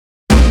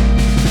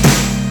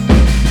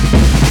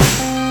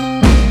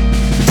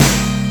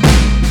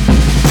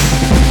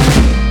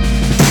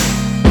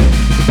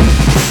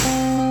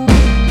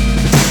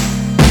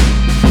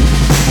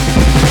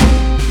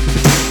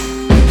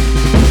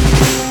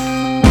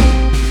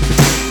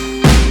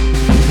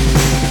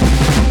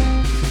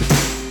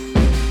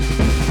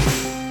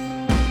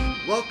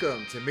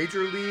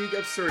Major League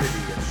Absurdity,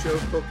 a show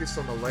focused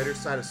on the lighter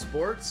side of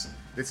sports.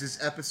 This is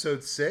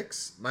episode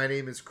 6. My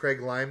name is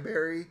Craig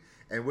Lineberry,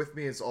 and with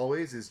me, as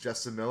always, is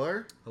Justin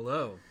Miller.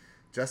 Hello.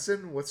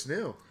 Justin, what's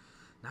new?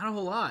 Not a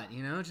whole lot,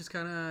 just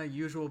kind of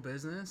usual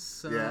business.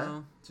 So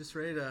Yeah. Just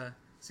ready to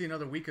see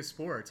another week of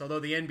sports. Although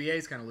the NBA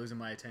is kind of losing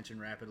my attention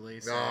rapidly.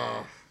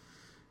 So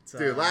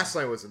Dude, last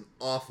night was an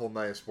awful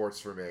night of sports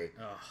for me.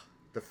 Ugh.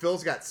 The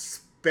Phils got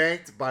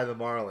spanked by the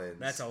Marlins.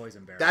 That's always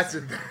embarrassing. That's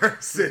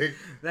embarrassing.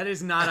 That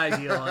is not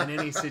ideal in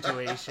any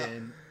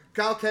situation.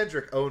 Kyle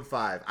Kendrick,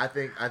 0-5. I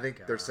think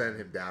they're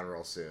sending him down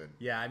real soon.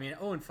 Yeah, I mean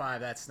 0-5.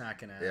 That's not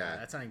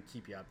gonna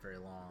keep you up very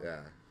long. Yeah,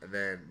 and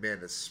then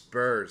the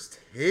Spurs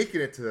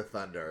taking it to the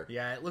Thunder.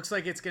 Yeah, it looks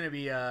like it's gonna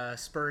be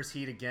Spurs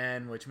Heat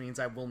again, which means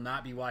I will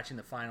not be watching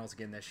the finals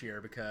again this year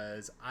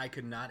because I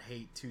could not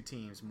hate two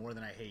teams more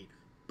than I hate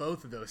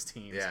both of those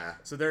teams. Yeah.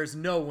 So there's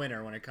no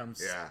winner when it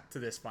comes to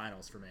this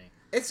finals for me.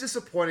 It's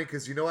disappointing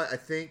because you know what? I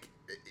think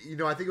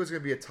it was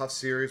going to be a tough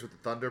series with the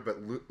Thunder, but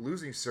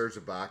losing Serge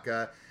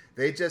Ibaka,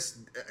 Nick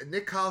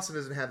Collison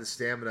doesn't have the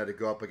stamina to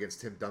go up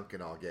against Tim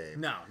Duncan all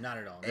game. No, not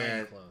at all. Not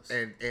even close.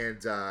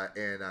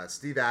 And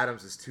Steve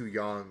Adams is too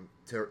young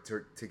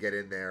to get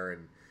in there,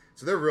 and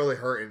so they're really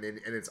hurting,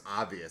 and it's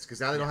obvious because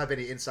now they don't have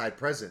any inside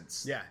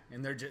presence. Yeah,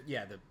 and they're just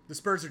the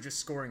Spurs are just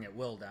scoring at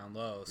will down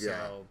low.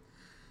 So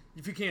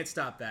if you can't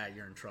stop that,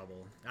 you're in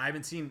trouble. I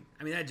mean,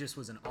 that just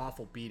was an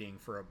awful beating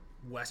for a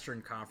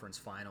Western Conference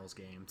Finals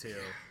game too.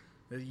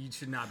 You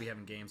should not be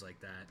having games like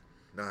that.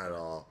 Not at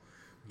all.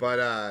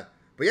 But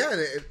yeah,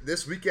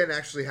 this weekend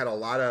actually had a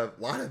lot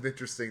of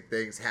interesting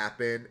things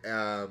happen.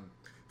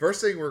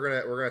 First thing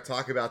we're gonna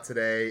talk about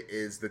today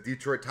is the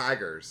Detroit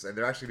Tigers, and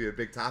they're actually be a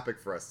big topic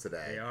for us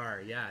today. They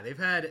are, yeah. They've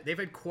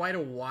had quite a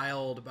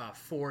wild about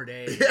 4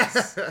 days.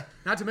 Yeah.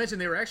 Not to mention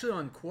they were actually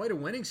on quite a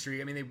winning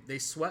streak. I mean, they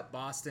swept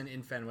Boston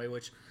in Fenway,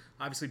 which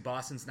obviously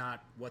Boston's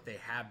not what they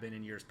have been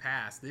in years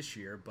past this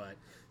year, but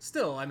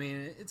still, I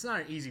mean, it's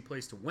not an easy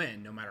place to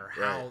win, no matter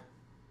how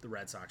the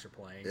Red Sox are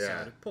playing. Yeah.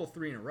 So to pull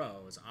 3 in a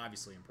row is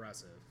obviously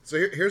impressive. So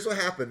here's what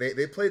happened.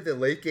 They played the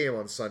late game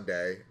on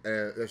Sunday,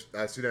 and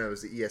I assume it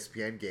was the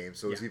ESPN game,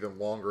 so it was even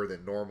longer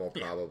than normal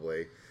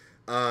probably.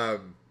 So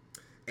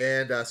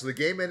the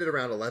game ended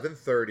around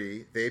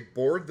 11:30. They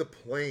board the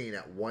plane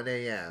at 1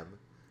 a.m.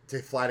 to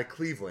fly to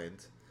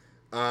Cleveland.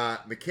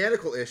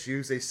 Mechanical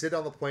issues. They sit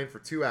on the plane for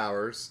 2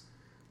 hours.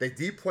 They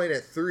deplane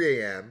at 3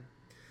 a.m.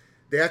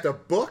 They have to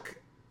book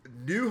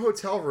new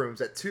hotel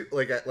rooms at 2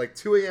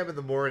 a.m. in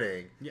the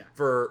morning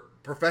for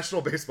professional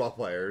baseball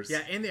players.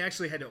 Yeah, and they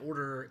actually had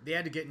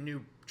to get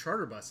new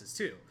charter buses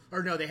too.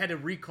 Or no, they had to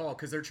recall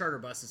because their charter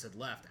buses had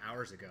left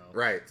hours ago.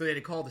 Right. So they had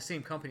to call the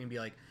same company and be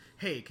like,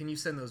 hey, can you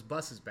send those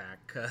buses back?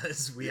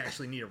 Because we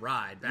actually need a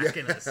ride back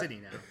in the city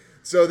now.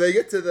 So they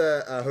get to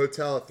the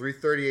hotel at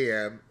 3:30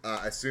 a.m.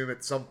 I assume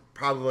at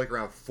probably like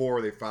around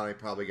 4 they finally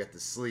probably get to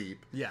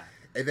sleep. Yeah.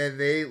 And then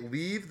they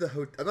leave the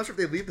hotel. I'm not sure if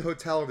they leave the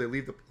hotel or they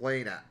leave the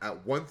plane at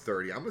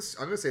 1:30.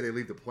 I'm gonna say they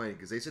leave the plane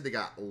because they said they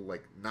got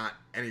like not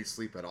any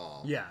sleep at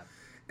all. Yeah.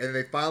 And then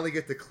they finally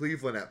get to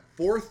Cleveland at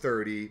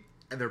 4:30,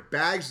 and their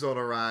bags don't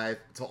arrive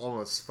until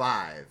almost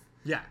 5.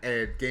 Yeah.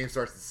 And game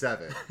starts at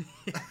 7.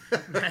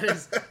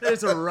 that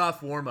is a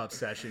rough warm-up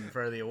session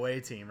for the away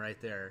team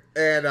right there.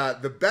 And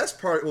the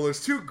best part,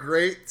 there's 2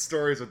 great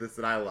stories with this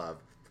that I love.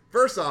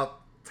 First off,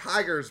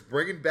 Tigers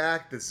bringing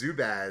back the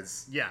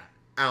Zubaz. Yeah.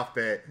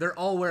 Outfit. They're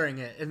all wearing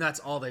it, and that's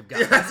all they've got.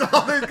 Yeah, that's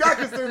all they've got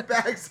because their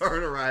bags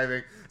aren't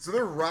arriving. So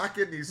they're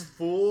rocking these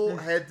full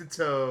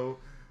head-to-toe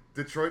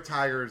Detroit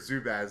Tigers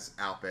Zubaz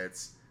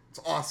outfits. It's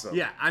awesome.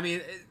 Yeah, I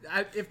mean,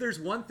 if there's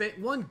one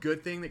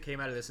good thing that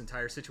came out of this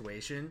entire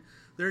situation,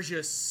 there's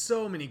just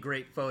so many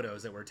great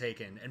photos that were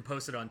taken and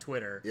posted on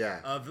Twitter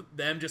of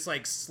them just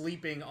like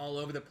sleeping all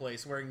over the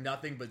place, wearing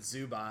nothing but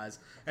Zubaz,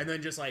 and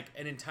then just like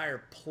an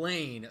entire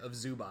plane of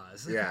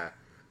Zubaz. Yeah.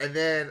 And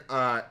then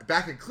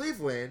back in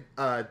Cleveland,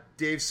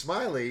 Dave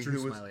Smiley,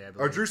 Drew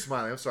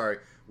Smiley, I'm sorry,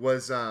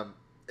 was on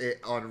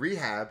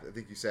rehab. I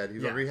think you said he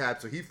was on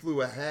rehab, so he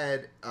flew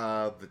ahead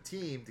of the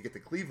team to get to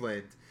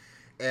Cleveland.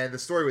 And the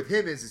story with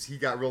him is he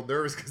got real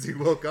nervous because he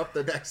woke up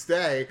the next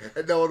day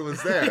and no one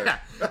was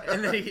there.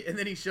 and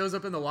then he shows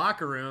up in the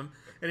locker room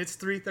and it's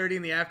 3:30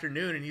 in the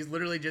afternoon and he's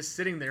literally just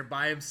sitting there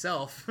by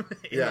himself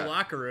in the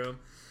locker room.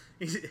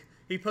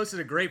 He posted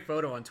a great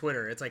photo on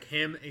Twitter. It's like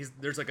him.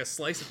 There's like a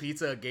slice of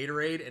pizza, a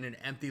Gatorade, and an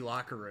empty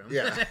locker room.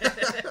 Yeah.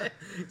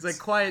 It's like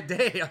quiet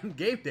day on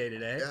game day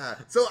today. Yeah.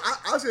 So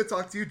I was going to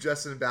talk to you,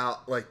 Justin,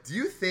 about do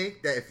you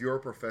think that if you're a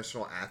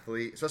professional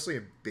athlete, especially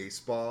in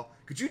baseball,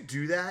 could you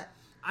do that?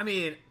 I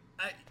mean,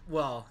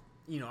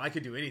 I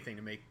could do anything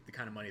to make the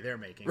kind of money they're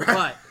making.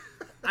 Right.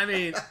 But I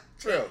mean,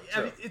 True.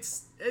 I mean,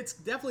 it's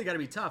definitely got to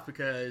be tough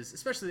because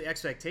especially the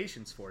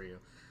expectations for you.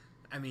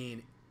 I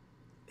mean,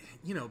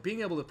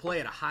 being able to play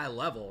at a high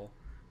level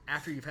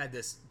after you've had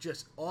this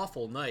just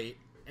awful night,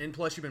 and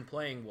plus you've been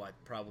playing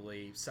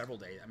probably several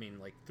days. I mean,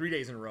 like 3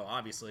 days in a row,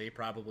 obviously,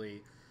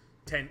 probably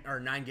 10 or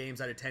 9 games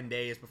out of 10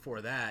 days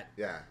before that.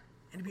 Yeah.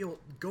 And to be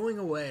going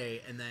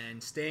away and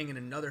then staying in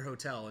another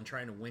hotel and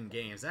trying to win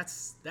games,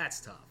 that's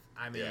tough.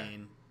 I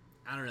mean,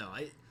 I don't know.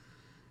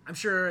 I'm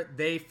sure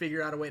they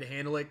figure out a way to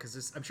handle it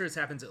because I'm sure this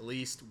happens at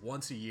least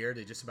once a year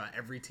to just about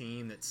every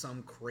team that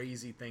some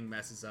crazy thing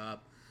messes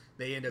up.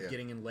 They end up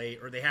getting in late,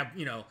 or they have,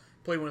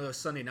 play one of those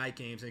Sunday night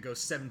games and it goes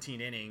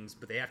 17 innings,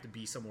 but they have to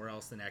be somewhere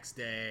else the next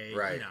day.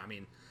 Right. I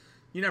mean,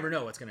 you never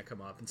know what's going to come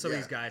up. And some of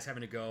these guys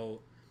having to go,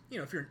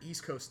 if you're an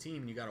East Coast team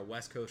and you got a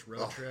West Coast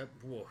road trip,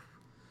 whoa.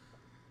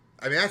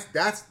 I mean,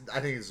 that's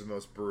I think is the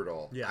most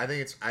brutal. Yeah. I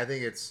think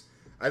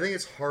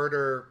it's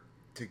harder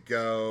to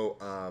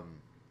go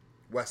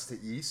west to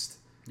east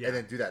and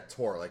then do that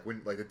tour. Like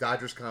when the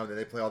Dodgers come and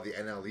they play all the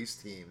NL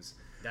East teams.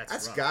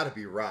 That's got to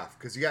be rough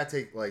because you got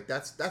to take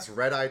that's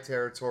red eye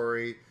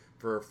territory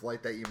for a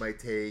flight that you might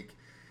take,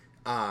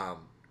 and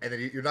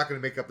then you're not going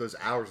to make up those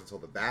hours until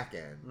the back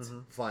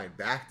end flying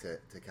back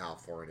to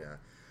California.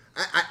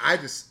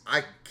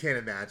 I can't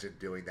imagine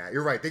doing that.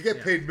 You're right. They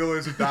get paid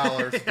millions of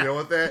dollars to deal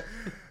with it.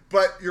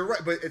 But you're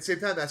right. But at the same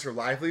time, that's your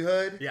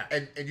livelihood. Yeah.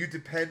 And you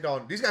depend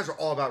on... These guys are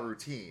all about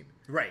routine.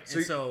 Right.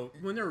 So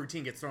when their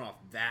routine gets thrown off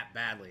that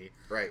badly...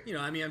 Right.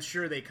 I'm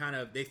sure they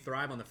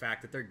thrive on the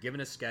fact that they're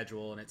given a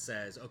schedule and it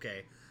says,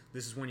 okay,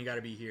 this is when you got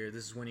to be here.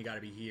 This is when you got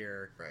to be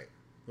here. Right.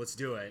 Let's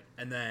do it.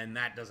 And then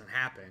that doesn't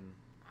happen.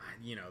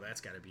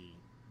 That's got to be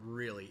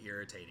really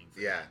irritating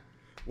for them.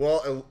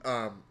 Well,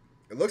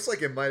 it looks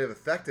like it might have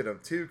affected them,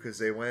 too, because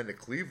they went into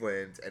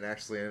Cleveland and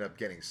actually ended up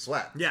getting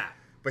swept. Yeah.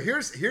 But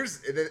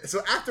so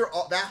after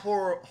all that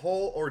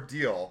whole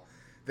ordeal,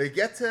 they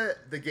get to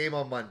the game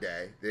on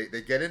Monday.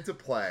 They get into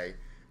play,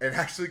 and it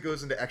actually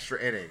goes into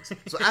extra innings.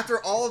 So after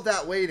all of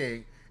that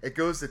waiting, it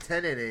goes to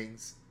 10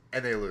 innings,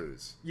 and they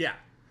lose. Yeah.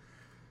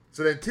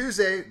 So then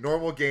Tuesday,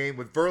 normal game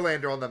with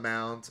Verlander on the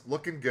mound,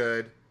 looking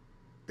good.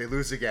 They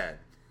lose again,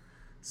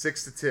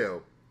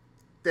 6-2.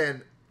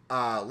 Then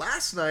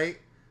last night,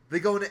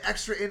 they go into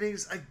extra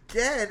innings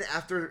again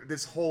after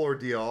this whole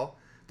ordeal.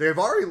 They've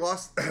already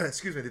lost.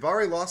 They've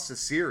already lost the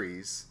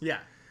series. Yeah.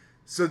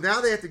 So now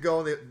they have to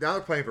go and now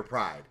they're playing for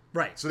pride.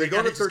 Right. So they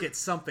go to get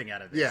something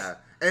out of this. Yeah,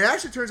 and it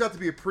actually turns out to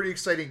be a pretty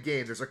exciting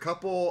game. There's a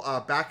couple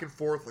back and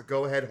forth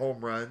go ahead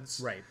home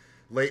runs. Right.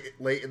 Late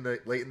in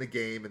the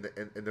game in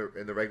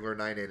the regular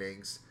 9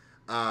 innings.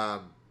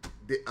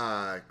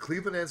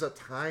 Cleveland ends up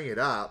tying it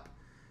up,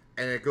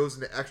 and it goes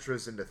into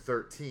extras into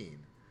 13.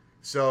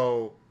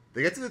 So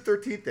they get to the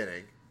 13th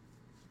inning.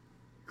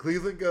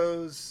 Cleveland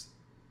goes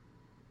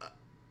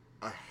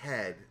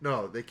ahead.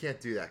 No, they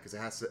can't do that because it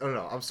has to. Oh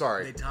no, I'm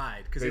sorry. They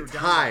tied because they were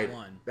tied. down by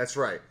 1. That's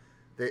right.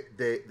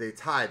 They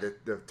tied.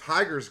 The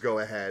Tigers go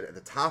ahead at the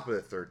top of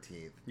the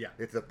 13th. Yeah.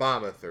 It's the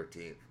bottom of the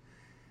 13th,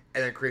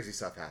 and then crazy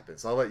stuff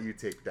happens. I'll let you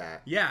take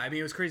that. Yeah, I mean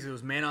it was crazy. It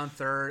was man on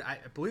third. I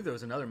believe there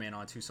was another man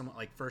on too. Someone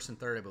like first and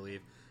third, I believe.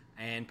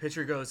 And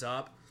pitcher goes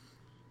up.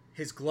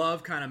 His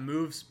glove kind of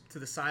moves to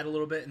the side a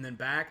little bit and then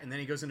back, and then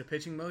he goes into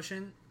pitching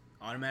motion.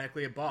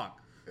 Automatically a balk.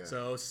 Yeah.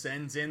 So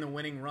sends in the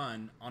winning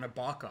run on a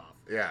balk-off.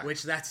 Yeah.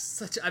 Which that's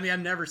such... I mean,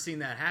 I've never seen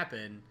that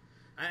happen.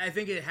 I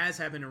think it has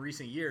happened in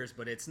recent years,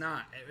 but it's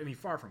not... I mean,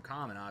 far from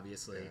common,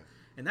 obviously. Yeah.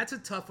 And that's a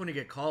tough one to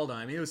get called on.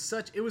 I mean, it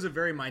was a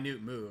very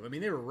minute move. I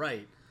mean, they were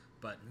right,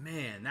 but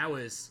man,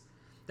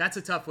 that's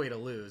a tough way to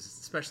lose,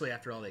 especially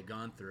after all they'd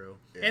gone through.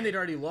 Yeah. And they'd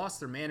already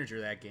lost their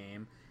manager that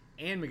game,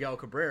 and Miguel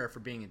Cabrera for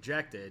being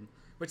ejected,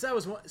 that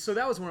was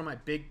one of my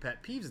big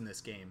pet peeves in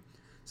this game.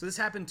 So this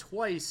happened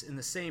twice in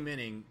the same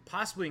inning,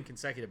 possibly in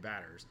consecutive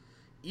batters.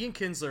 Ian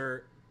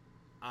Kinsler,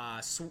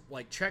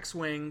 check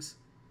swings,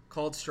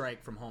 called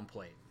strike from home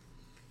plate.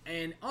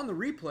 And on the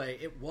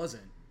replay, it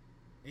wasn't.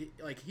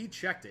 He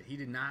checked it. He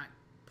did not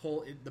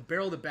pull it. The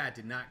barrel of the bat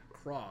did not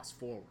cross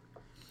forward.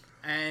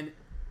 And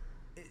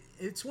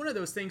it's one of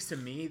those things to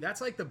me,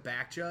 that's like the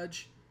back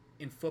judge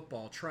in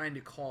football trying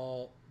to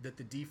call that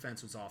the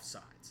defense was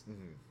offsides.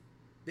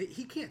 Mm-hmm.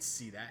 He can't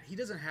see that. He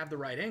doesn't have the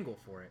right angle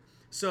for it.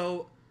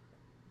 So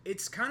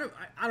it's kind of,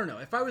 I don't know.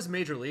 If I was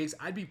Major Leagues,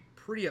 I'd be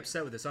pretty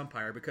upset with this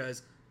umpire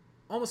because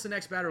almost the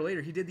next batter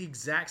later, he did the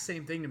exact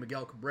same thing to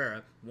Miguel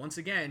Cabrera. Once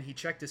again, he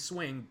checked his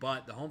swing,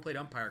 but the home plate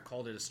umpire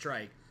called it a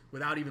strike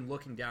without even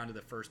looking down to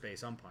the first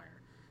base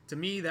umpire. To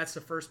me, that's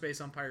the first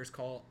base umpire's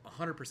call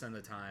 100% of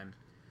the time.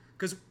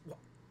 Because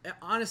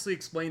honestly,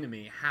 explain to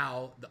me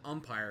how the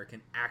umpire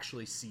can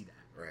actually see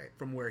that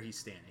from where he's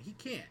standing. He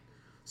can't.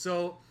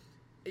 So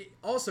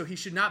also, he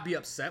should not be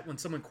upset when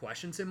someone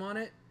questions him on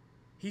it.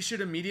 He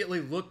should immediately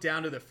look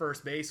down to the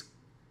first base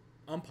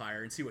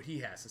umpire and see what he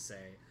has to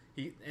say.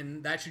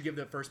 And that should give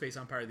the first base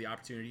umpire the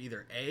opportunity to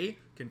either A,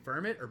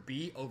 confirm it, or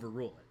B,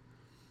 overrule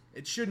it.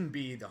 It shouldn't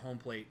be the home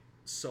plate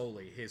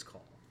solely his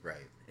call.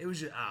 Right. It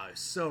was just, it was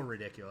so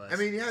ridiculous. I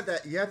mean, you have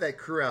that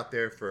crew out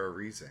there for a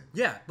reason.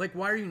 Yeah,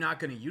 why are you not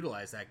going to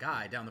utilize that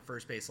guy down the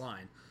first base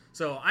line?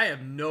 So I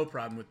have no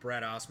problem with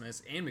Brad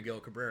Ausmus and Miguel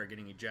Cabrera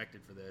getting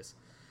ejected for this.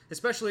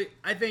 Especially,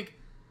 I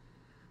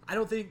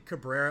don't think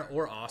Cabrera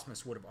or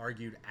Ausmus would have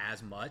argued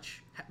as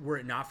much were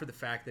it not for the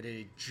fact that it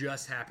had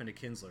just happened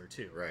to Kinsler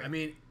too. Right. I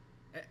mean,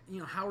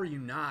 how are you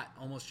not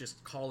almost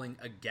just calling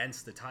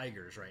against the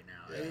Tigers right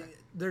now? Yeah.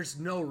 There's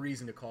no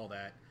reason to call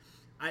that.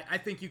 I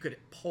think you could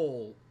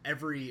poll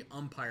every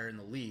umpire in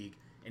the league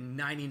and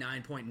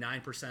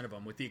 99.9% of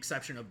them, with the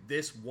exception of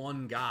this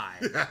one guy,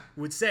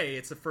 would say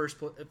it's the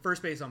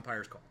first base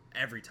umpire's call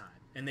every time,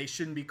 and they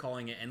shouldn't be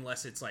calling it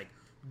unless it's like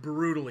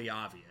brutally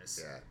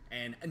obvious. Yeah.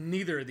 And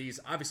neither of these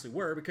obviously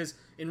were, because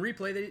in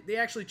replay they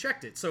actually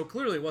checked it, so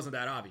clearly it wasn't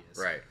that obvious.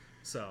 Right.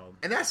 So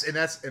and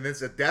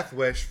it's a death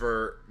wish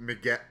for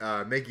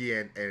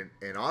Miggy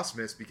and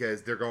Ausmus,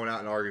 because they're going out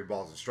and arguing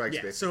balls and strikes.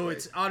 yeah, basically. so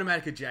it's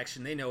automatic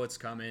ejection. They know it's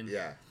coming.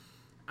 Yeah.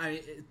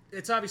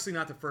 It's obviously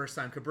not the first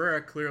time.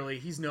 Cabrera, clearly,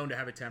 he's known to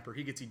have a temper.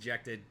 He gets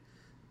ejected.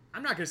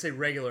 I'm not going to say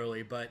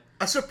regularly, but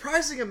a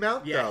surprising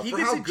amount, yeah, though, for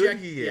how good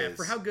he is. Yeah,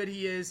 for how good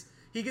he is.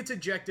 He gets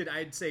ejected,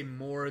 I'd say,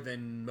 more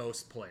than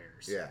most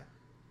players. Yeah.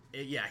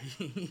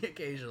 He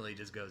occasionally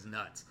just goes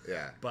nuts.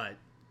 Yeah. But,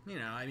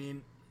 I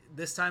mean,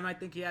 this time I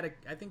think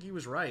he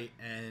was right,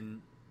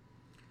 and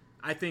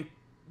I think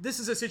this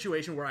is a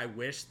situation where I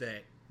wish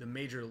that the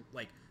major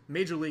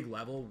league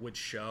level would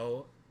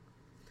show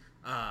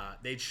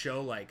they'd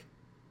show like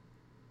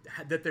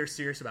that they're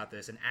serious about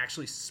this and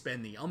actually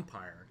suspend the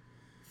umpire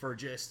for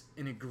just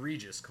an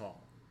egregious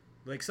call,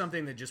 like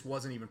something that just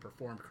wasn't even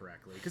performed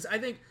correctly. Because I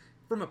think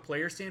from a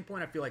player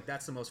standpoint, I feel like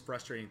that's the most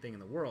frustrating thing in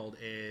the world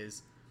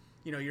is,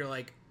 you're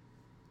like,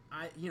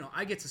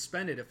 I get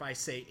suspended if I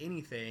say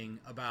anything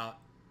about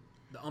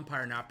the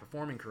umpire not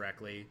performing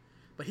correctly,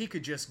 but he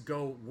could just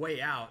go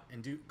way out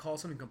and call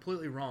something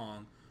completely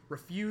wrong,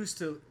 refuse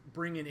to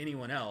bring in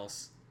anyone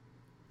else,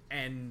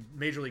 and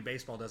Major League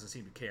Baseball doesn't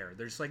seem to care.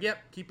 They're just like,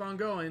 yep, keep on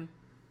going.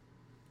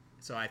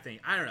 So I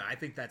don't know. I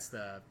think that's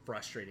the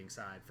frustrating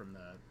side from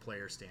the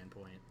player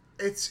standpoint.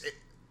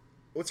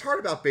 What's hard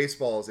about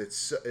baseball is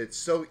it's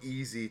so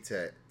easy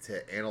to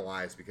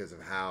analyze because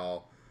of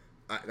how,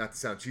 not to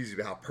sound cheesy,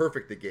 but how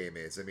perfect the game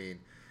is. I mean,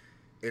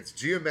 it's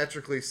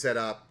geometrically set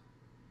up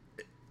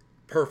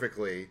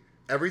perfectly.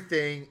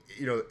 Everything,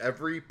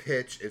 every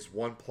pitch is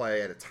one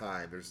play at a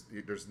time.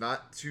 There's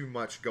not too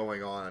much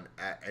going on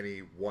at any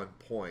one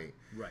point.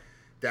 Right.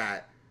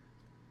 That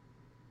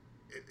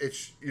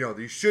it's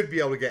you should be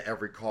able to get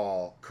every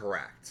call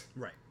correct.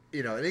 Right.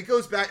 And it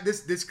goes back.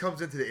 This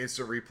comes into the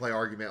instant replay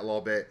argument a little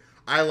bit.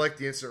 I like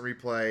the instant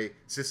replay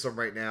system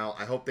right now.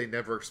 I hope they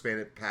never expand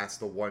it past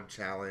the one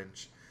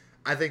challenge.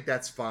 I think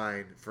that's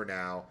fine for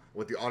now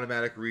with the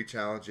automatic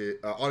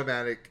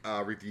automatic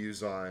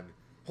reviews on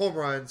home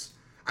runs.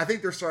 I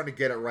think they're starting to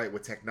get it right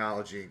with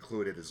technology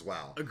included as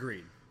well.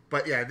 Agreed.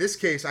 But yeah, in this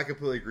case, I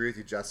completely agree with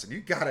you, Justin. You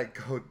gotta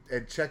go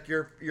and check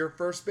your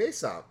first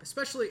base up.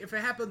 Especially if it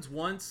happens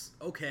once,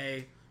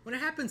 okay. When it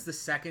happens the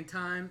second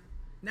time,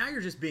 now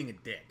you're just being a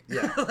dick.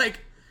 Yeah.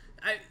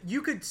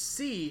 You could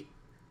see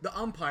the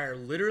umpire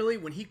literally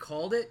when he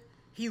called it,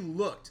 he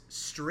looked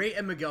straight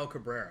at Miguel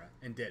Cabrera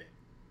and did it.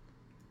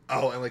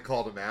 Oh, and they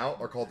called him out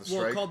or called the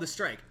strike? Well, called the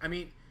strike. I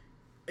mean,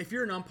 if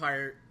you're an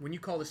umpire, when you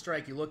call the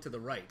strike, you look to the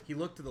right. He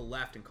looked to the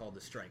left and called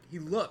the strike. He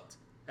looked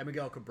at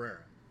Miguel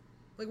Cabrera.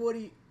 Like,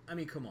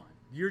 come on.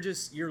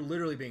 You're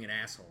literally being an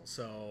asshole.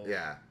 So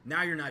yeah.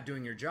 Now you're not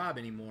doing your job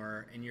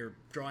anymore, and you're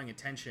drawing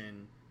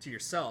attention to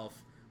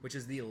yourself, which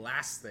is the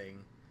last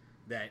thing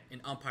that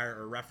an umpire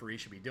or referee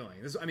should be doing.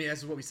 This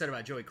is what we said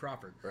about Joey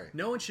Crawford. Right.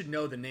 No one should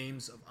know the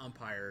names of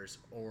umpires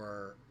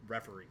or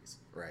referees.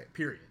 Right.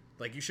 Period.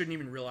 Like, you shouldn't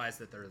even realize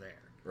that they're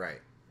there. Right.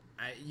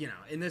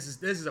 And this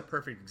is a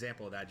perfect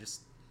example of that.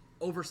 Just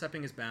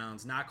overstepping his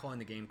bounds, not calling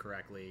the game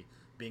correctly,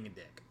 being a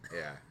dick.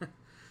 Yeah.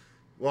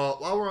 Well,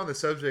 while we're on the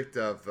subject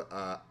of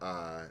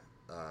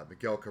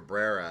Miguel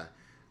Cabrera,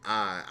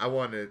 I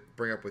want to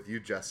bring up with you,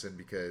 Justin,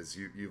 because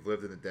you've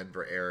lived in the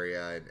Denver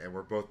area, and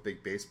we're both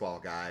big baseball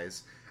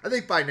guys. I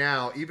think by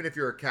now, even if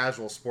you're a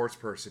casual sports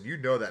person, you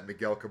know that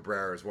Miguel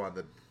Cabrera is one of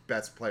the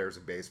best players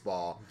in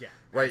baseball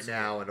right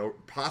now, and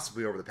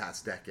possibly over the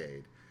past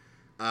decade.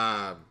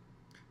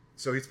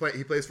 So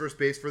he plays first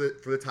base for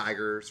the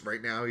Tigers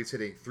right now. He's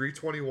hitting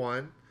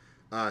 .321,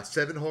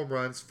 7 home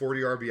runs,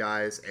 40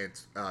 RBIs,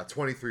 and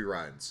 23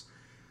 runs.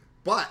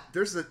 But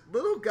there's a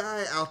little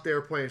guy out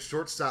there playing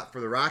shortstop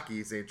for the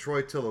Rockies named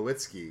Troy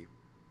Tulowitzki,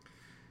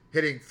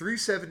 hitting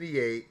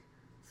 .378,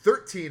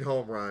 13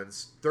 home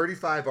runs,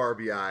 35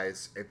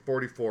 RBIs, and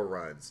 44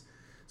 runs.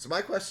 So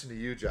my question to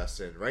you,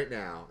 Justin, right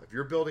now, if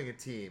you're building a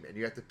team and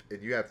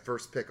you have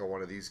first pick on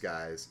one of these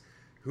guys,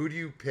 who do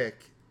you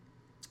pick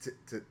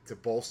to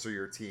bolster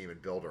your team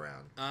and build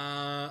around?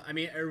 Are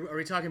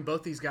we talking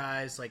both these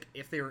guys, like,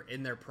 if they were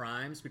in their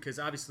primes? Because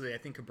obviously I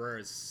think Cabrera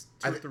is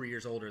 2 or 3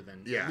 years older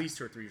than, at least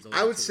 2 or 3 years older.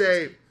 I would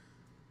say,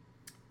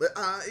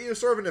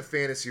 sort of in a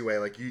fantasy way,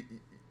 like you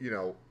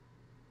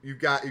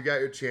got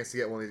your chance to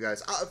get one of these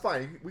guys.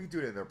 Fine, we can do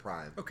it in their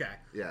prime. Okay.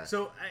 Yeah.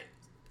 So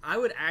I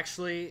would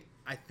actually,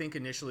 I think,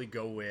 initially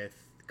go with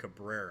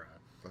Cabrera.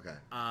 Okay.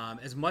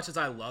 As much as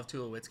I love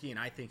Tulowitzki, and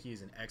I think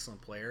he's an excellent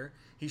player,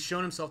 he's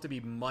shown himself to be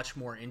much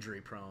more injury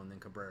prone than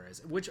Cabrera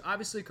is, which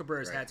obviously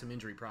Cabrera's had some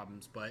injury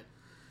problems, but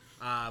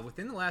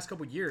within the last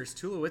couple of years,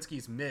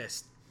 Tulowitzki's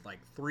missed like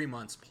 3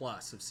 months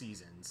plus of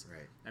seasons.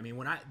 Right. I mean,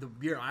 the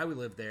year I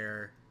lived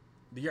there,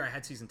 the year I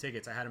had season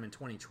tickets, I had him in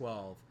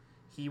 2012.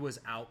 He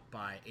was out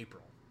by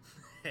April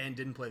and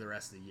didn't play the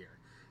rest of the year.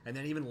 And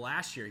then even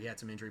last year, he had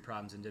some injury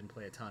problems and didn't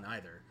play a ton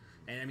either.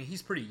 And I mean,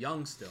 he's pretty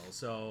young still,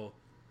 so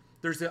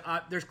there's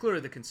clearly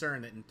the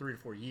concern that in 3 to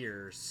 4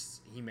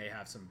 years he may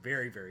have some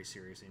very, very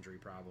serious injury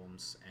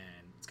problems,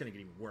 and it's going to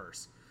get even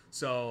worse.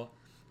 So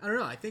I don't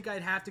know. I think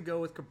I'd have to go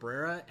with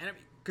Cabrera, and I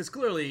mean, because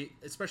clearly,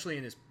 especially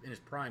in his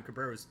prime,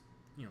 Cabrera was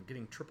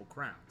getting triple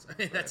crowns. I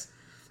mean, that's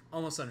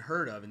almost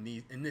unheard of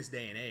in this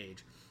day and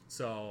age.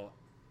 So,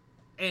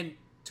 and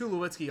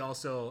Tulowitzki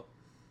also,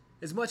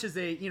 as much as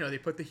they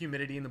put the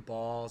humidity in the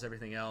balls,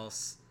 everything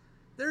else,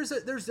 there's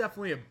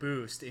definitely a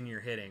boost in your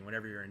hitting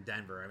whenever you're in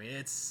Denver. I mean,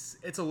 it's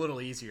a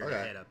little easier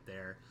to hit up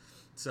there.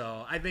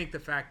 So I think the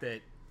fact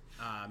that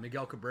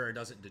Miguel Cabrera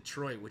does it in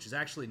Detroit, which is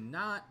actually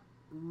not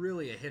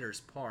really a hitter's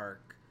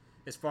park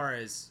as far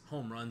as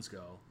home runs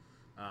go,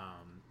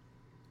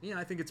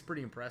 I think it's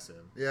pretty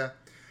impressive. Yeah.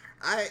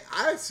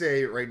 I'd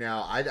say right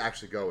now I'd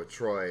actually go with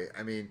Troy.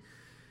 I mean,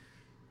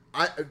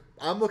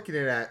 I'm looking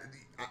at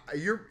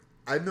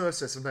I've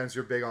noticed that sometimes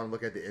you're big on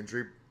looking at the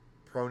injury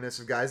proneness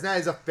of guys. That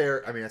is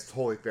that's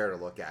totally fair to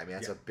look at. I mean,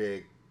 that's a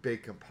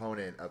big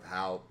component of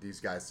how these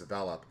guys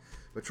develop.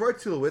 But Troy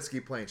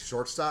Tulowitzki playing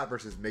shortstop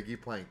versus Miggy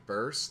playing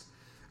first.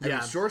 I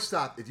mean,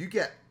 shortstop, if you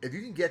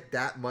can get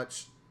that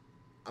much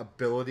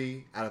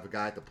ability out of a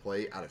guy at the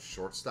plate out of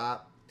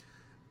shortstop,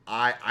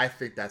 I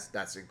think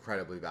that's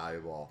incredibly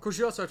valuable. Of course,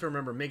 you also have to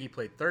remember Miggy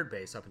played third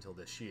base up until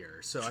this year.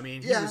 So I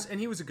mean,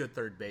 he was a good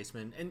third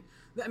baseman. And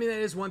I mean, that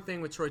is one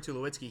thing with Troy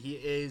Tulowitzki.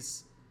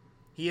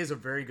 He is a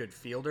very good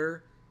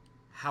fielder.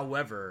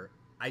 However,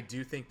 I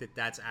do think that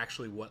that's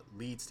actually what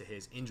leads to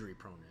his injury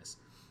proneness.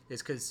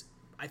 Is because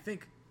I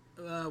think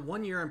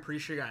 1 year I'm pretty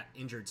sure he got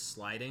injured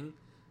sliding,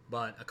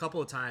 but a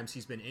couple of times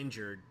he's been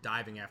injured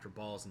diving after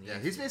balls in the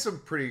infield. He's made some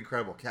pretty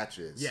incredible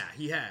catches. Yeah,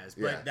 he has.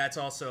 But that's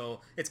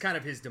also, it's kind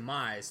of his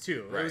demise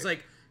too. Right. It was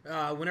like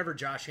whenever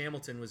Josh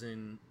Hamilton was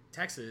in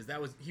Texas,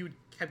 he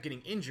kept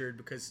getting injured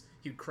because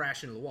he would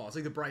crash into the wall. It's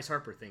like the Bryce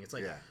Harper thing. It's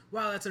like,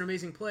 wow, that's an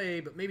amazing play,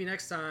 but maybe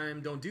next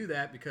time don't do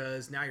that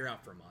because now you're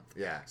out for a month.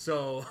 Yeah.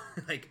 So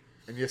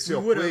and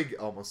Yasiel Puig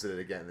almost did it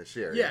again this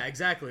year. Yeah,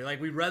 exactly. Like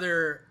we'd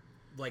rather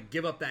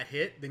give up that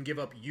hit than give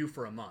up you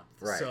for a month.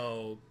 Right.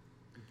 So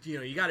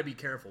you got to be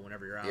careful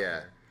whenever you're out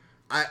there.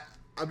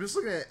 I'm just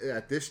looking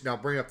at this now.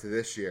 Bring it up to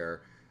this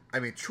year.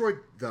 I mean, Troy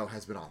though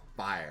has been on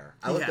fire.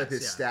 I looked at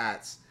his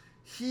stats.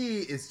 He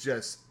is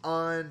just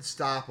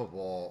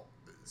unstoppable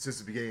since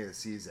the beginning of the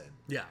season.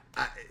 Yeah,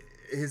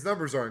 his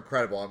numbers are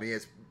incredible. I mean, he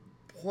has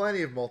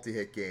plenty of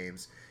multi-hit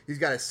games. He's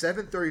got a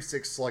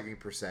 .736 slugging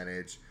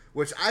percentage,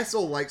 which I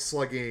still like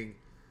slugging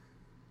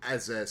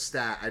as a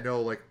stat. I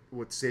know, like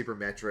with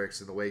sabermetrics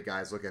and the way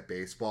guys look at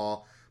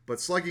baseball. But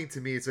slugging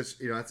to me, it's such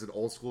that's an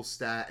old school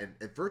stat,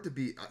 and for it to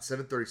be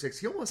 736,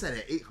 he almost had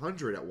an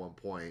 800 at one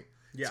point.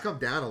 Yeah. It's come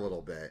down a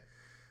little bit.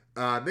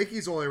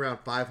 Miggy's only around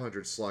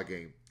 500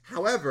 slugging.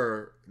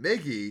 However,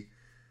 Miggy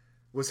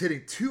was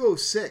hitting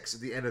 206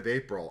 at the end of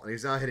April, and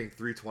he's now hitting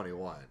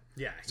 321.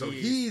 Yeah, so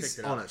he's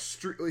on a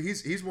streak.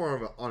 He's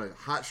more on a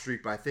hot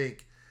streak, but I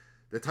think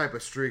the type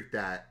of streak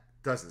that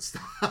doesn't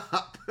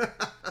stop.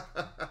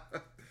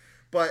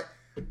 But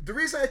the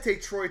reason I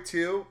take Troy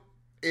too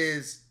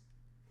is,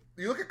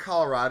 you look at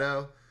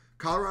Colorado.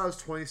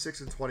 Colorado's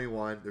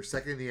 26-21. They're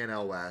second in the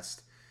NL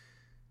West.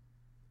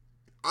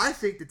 I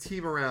think the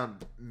team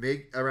around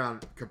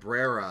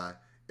Cabrera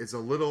is a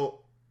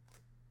little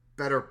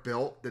better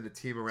built than the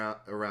team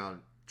around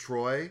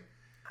Troy.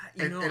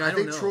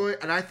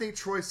 I think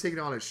Troy's taking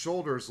it on his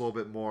shoulders a little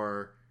bit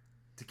more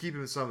to keep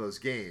him in some of those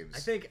games. I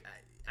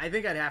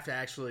think I'd have to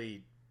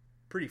actually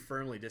pretty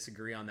firmly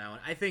disagree on that one.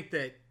 I think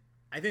the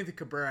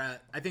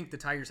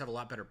Tigers have a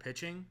lot better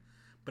pitching,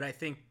 but I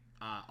think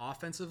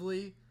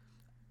offensively,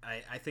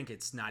 I think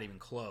it's not even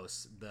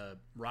close. The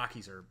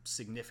Rockies are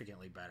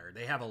significantly better.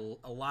 They have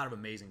a lot of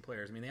amazing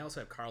players. I mean, they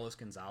also have Carlos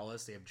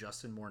Gonzalez. They have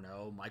Justin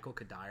Morneau, Michael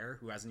Kadire,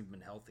 who hasn't even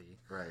been healthy.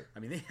 Right. I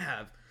mean, they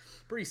have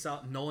pretty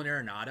solid. Nolan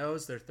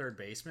Arenado's their third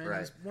baseman.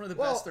 Right. He's one of the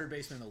best third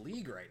basemen in the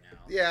league right now.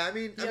 Yeah, I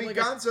mean,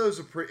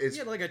 Gonzo's he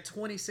had like a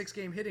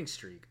 26-game hitting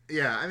streak.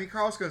 Yeah, I mean,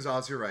 Carlos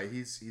Gonzalez, you're right.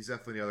 He's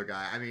definitely the other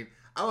guy. I mean,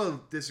 I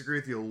will disagree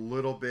with you a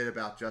little bit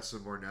about Justin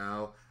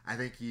Morneau. I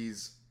think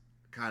he's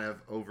kind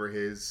of over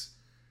his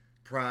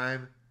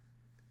prime.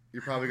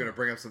 You're probably going to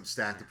bring up some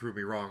stat to prove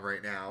me wrong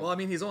right now. Well, I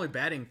mean, he's only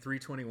batting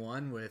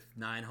 .321 with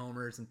 9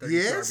 homers and 30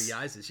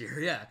 RBIs this year.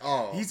 Yeah.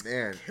 Oh, he's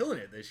killing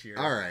it this year.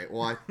 All right.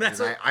 Well,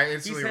 I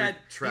instantly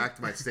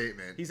retract my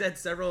statement. He's had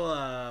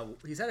several.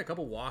 He's had a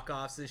couple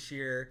walk-offs this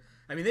year.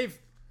 I mean,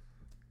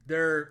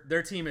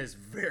 their team is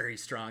very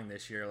strong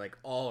this year, like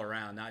all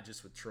around, not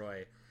just with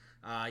Troy.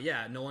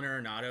 Nolan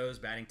Arenado is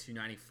batting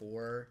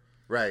 .294.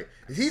 Right.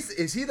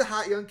 Is he the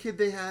hot young kid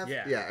they have?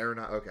 Yeah. Yeah,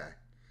 Arenado. Okay.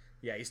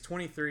 Yeah, he's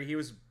 23. He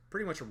was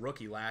pretty much a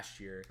rookie last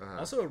year. Uh-huh.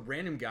 Also, a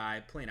random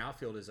guy playing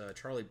outfield is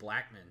Charlie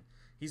Blackmon.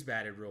 He's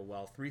batted real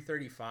well.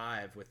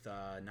 .335 with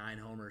 9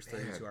 homers,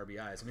 32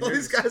 RBIs. I mean,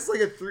 these guys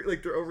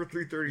they're over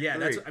 .333. Yeah,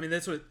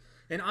 that's what.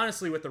 And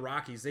honestly, with the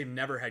Rockies, they've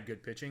never had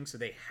good pitching, so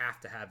they have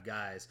to have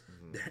guys.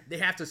 Mm-hmm. They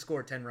have to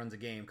score 10 runs a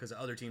game because the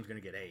other team's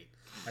going to get 8.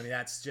 I mean,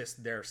 that's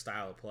just their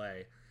style of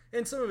play.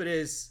 And some of it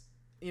is,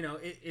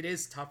 it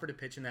is tougher to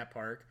pitch in that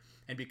park.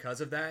 And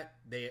because of that,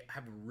 they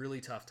have a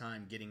really tough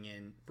time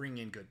bringing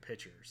in good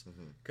pitchers.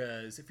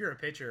 Because if you're a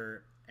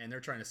pitcher and they're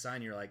trying to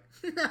sign you, you're like,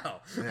 no,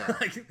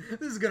 like,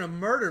 this is going to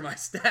murder my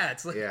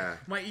stats. Like,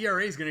 my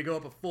ERA is going to go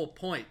up a full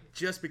point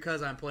just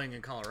because I'm playing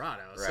in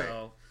Colorado. Right.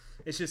 So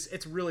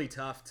it's really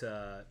tough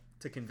to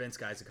convince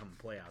guys to come and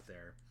play out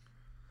there.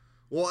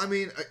 Well, I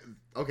mean,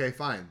 okay,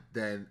 fine.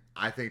 Then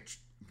I think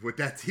with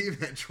that team,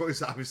 and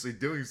Troy's obviously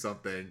doing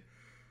something.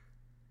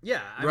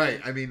 Yeah.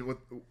 I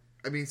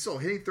mean, still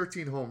hitting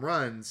 13 home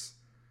runs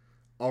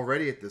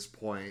already at this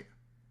point.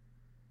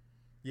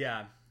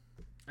 Yeah.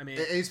 I mean,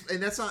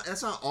 and that's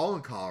not all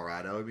in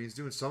Colorado. I mean, he's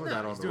doing some of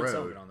that on the road.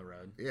 Some of it on the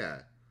road. Yeah.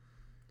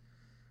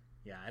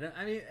 Yeah.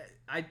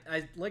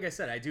 I like I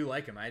said, I do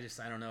like him. I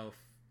don't know if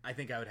I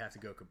think I would have to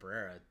go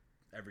Cabrera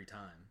every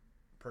time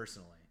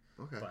personally.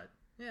 Okay. But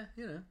yeah,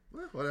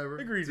 well, whatever.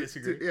 Agree,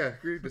 disagree.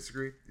 Agree,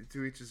 disagree.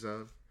 To each his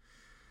own.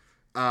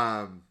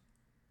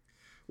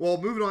 Well,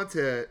 moving on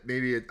to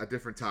maybe a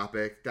different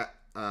topic that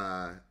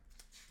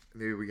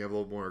maybe we can have a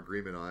little more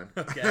agreement on.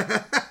 Okay.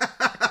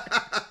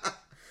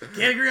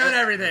 Can't agree on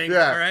everything.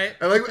 Yeah. All right.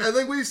 And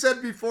like we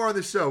said before on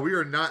the show, we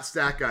are not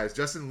stat guys.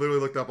 Justin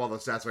literally looked up all the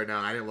stats right now,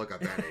 and I didn't look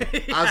up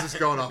any. I was just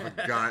going off of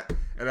gut,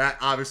 and that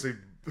obviously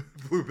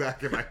blew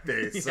back in my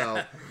face.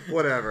 So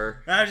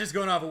whatever. I was just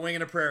going off a wing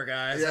and a prayer,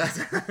 guys. Yeah.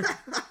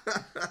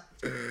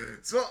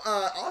 So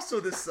also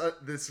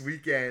this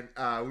weekend,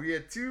 we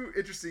had two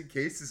interesting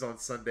cases on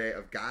Sunday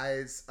of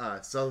guys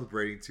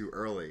celebrating too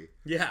early.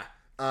 Yeah.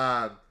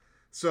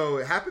 So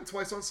it happened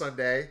twice on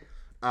Sunday.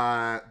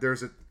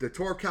 There's the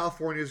Tour of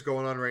California is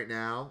going on right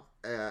now,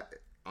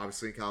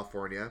 obviously in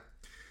California,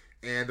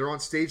 and they're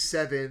on stage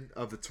 7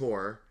 of the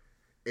tour,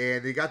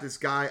 and they got this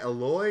guy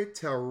Eloy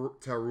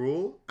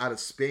Teruel out of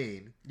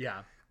Spain.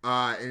 Yeah.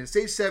 And in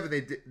stage 7,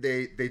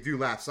 they do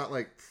laps. It's not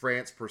like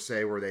France per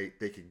se, where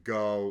they can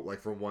go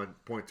like from one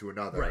point to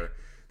another. Right.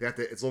 They have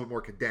to. It's a little bit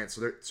more condensed.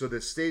 So the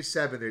stage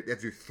 7, they have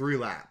to do 3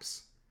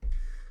 laps.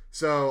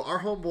 So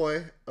our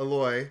homeboy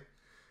Eloy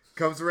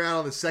comes around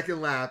on the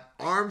second lap,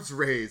 arms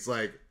raised,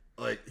 like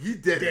he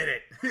did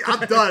it.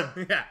 I'm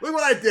done. Yeah. Look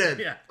what I did.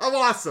 Yeah. I'm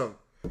awesome.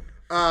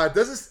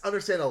 Doesn't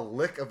understand a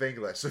lick of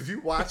English. So if you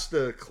watch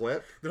the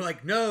clip, they're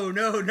like, no,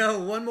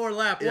 one more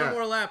lap, Yeah. one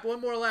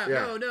more lap,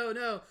 Yeah.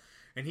 no.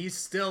 And he's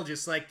still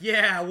just like,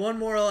 yeah, one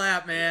more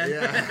lap, man.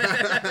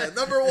 Yeah.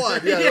 Number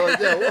 1.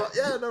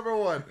 Yeah, number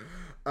 1.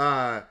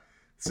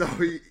 So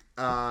he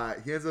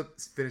ends up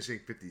finishing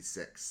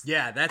 56.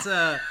 Yeah,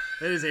 that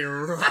is a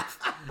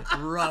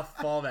rough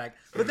fallback.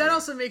 But that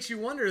also makes you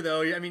wonder,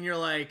 though. I mean, you're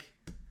like,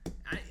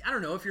 I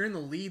don't know if you're in the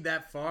lead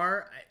that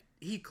far.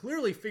 He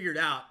clearly figured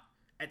out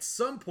at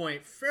some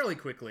point fairly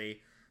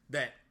quickly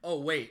that, oh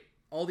wait,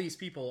 all these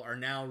people are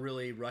now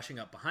really rushing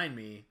up behind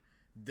me.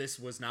 This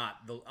was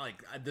not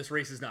this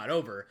race is not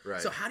over. Right.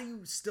 So how do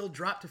you still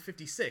drop to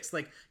 56?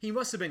 Like, he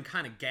must have been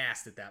kind of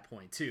gassed at that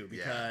point too,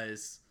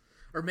 because,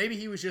 or maybe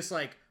he was just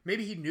like,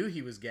 maybe he knew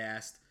he was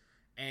gassed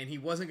and he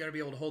wasn't going to be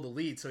able to hold the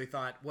lead. So he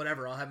thought,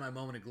 whatever, I'll have my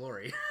moment of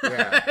glory.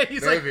 Yeah,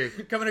 he's maybe.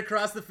 like coming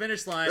across the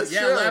finish line. That's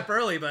true. Lap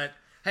early, but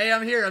hey,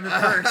 I'm here. I'm in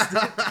first.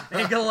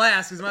 Ain't gonna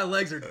last because my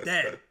legs are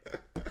dead.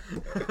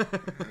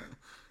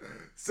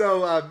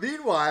 So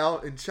meanwhile,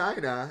 in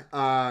China,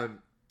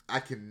 I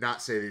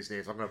cannot say these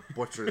names. I'm going to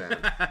butcher them.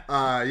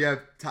 You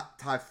have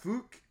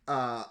Taifuk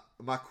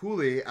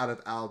Makuli out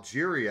of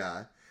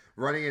Algeria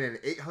running in an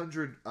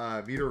 800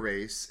 meter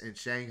race in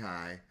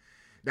Shanghai.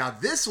 Now,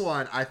 this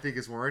one I think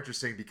is more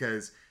interesting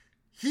because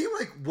he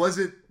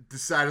wasn't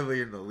decidedly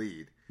in the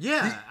lead.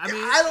 Yeah,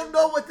 I don't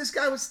know what this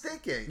guy was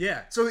thinking.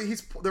 Yeah. So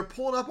they're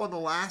pulling up on the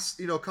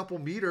last couple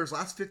meters,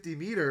 last 50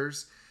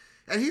 meters.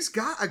 And he's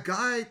got a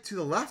guy to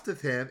the left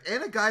of him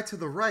and a guy to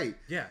the right.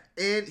 Yeah.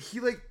 And he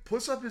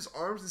puts up his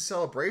arms in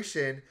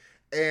celebration,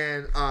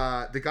 and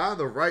the guy on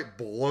the right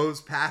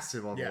blows past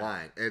him on the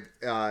line. And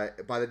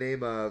by the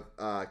name of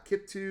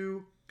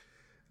Kiptu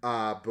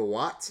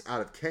Bawat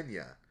out of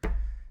Kenya.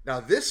 Now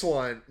this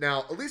one,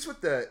 at least with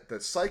the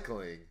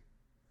cycling,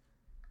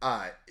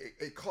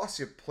 it costs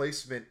you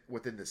placement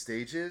within the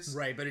stages.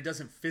 Right, but it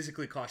doesn't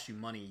physically cost you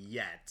money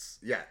yet.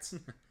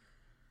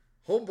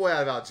 Homeboy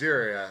out of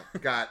Algeria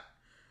got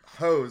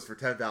hosed for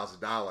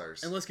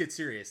 $10,000. And let's get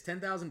serious.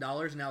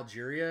 $10,000 in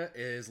Algeria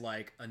is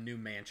like a new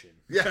mansion.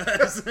 Yeah.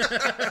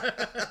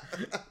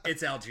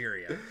 It's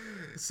Algeria.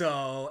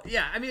 So,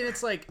 yeah, I mean,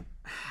 it's like,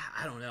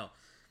 I don't know.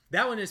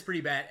 That one is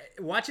pretty bad.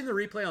 Watching the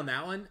replay on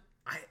that one,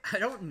 I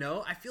don't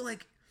know. I feel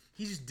like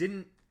he just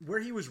didn't, where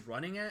he was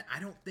running at,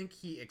 I don't think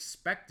he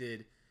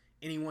expected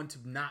anyone to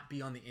not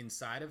be on the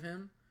inside of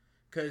him.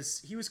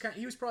 Because he was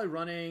probably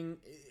running,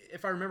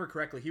 if I remember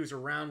correctly, he was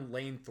around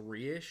lane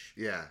 3-ish.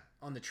 Yeah.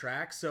 On the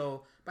track.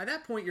 So by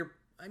that point,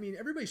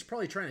 everybody's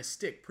probably trying to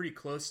stick pretty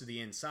close to the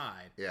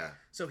inside. Yeah.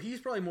 So he's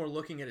probably more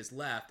looking at his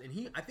left,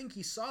 and I think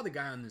he saw the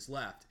guy on his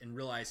left and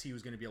realized he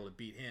was going to be able to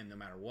beat him no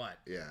matter what.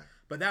 Yeah.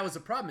 But that was the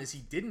problem, is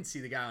he didn't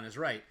see the guy on his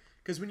right.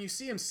 Because when you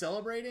see him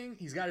celebrating,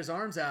 he's got his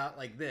arms out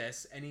like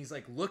this, and he's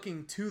like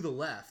looking to the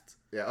left.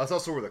 Yeah, that's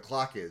also where the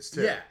clock is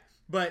too. Yeah.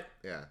 But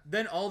Yeah.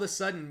 then all of a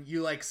sudden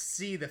you like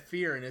see the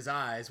fear in his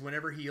eyes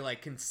whenever he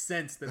like can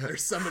sense that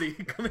there's somebody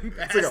coming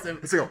past him.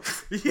 It's like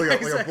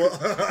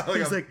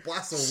a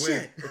blast of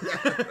wind.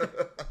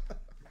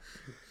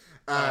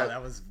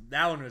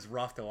 That one was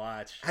rough to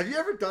watch. Have you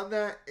ever done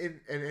that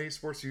in any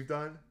sports you've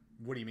done?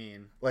 What do you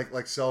mean?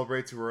 Like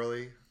celebrate too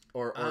early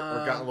or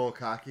gotten a little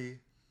cocky?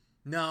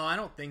 No, I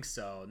don't think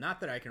so.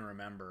 Not that I can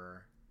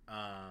remember.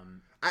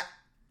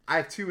 I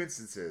have two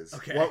instances.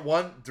 Okay.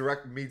 One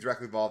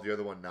directly involved, the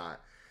other one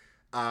not.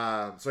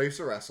 So I used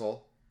to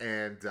wrestle,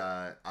 and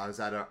I was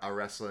at a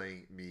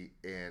wrestling meet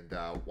and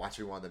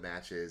watching one of the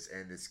matches,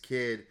 and this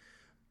kid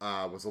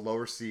was a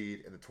lower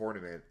seed in the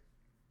tournament,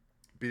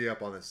 beating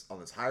up on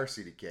this higher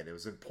seeded kid. It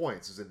was in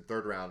points. It was in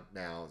third round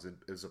now.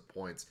 It was in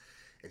points,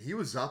 and he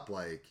was up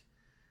by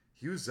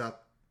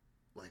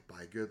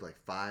a good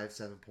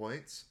 5-7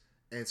 points.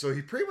 And so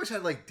he pretty much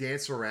had to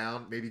dance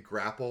around, maybe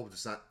grapple,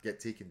 just not get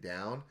taken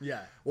down.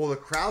 Yeah. Well, the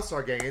crowd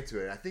started getting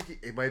into it. I think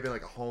it might have been a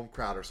home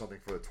crowd or something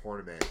for the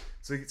tournament.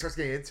 So he starts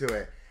getting into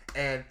it.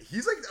 And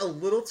he's a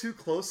little too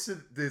close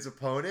to his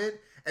opponent.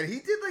 And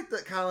he did the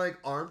kind of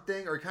arm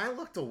thing, or he kind of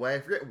looked away. I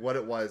forget what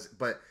it was,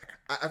 but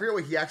I forget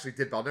what he actually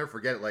did, but I'll never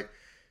forget it.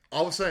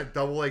 All of a sudden,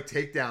 double leg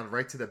takedown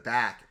right to the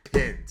back,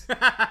 pinned.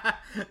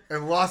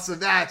 And lost the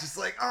match. It's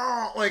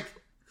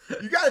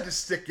you got to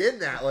just stick in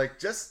that.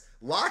 Just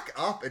lock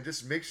up and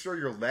just make sure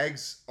your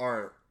legs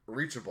are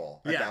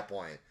reachable at that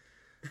point,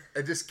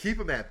 and just keep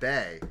them at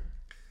bay.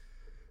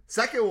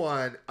 Second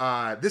one,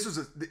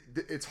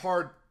 it's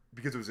hard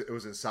because it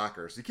was in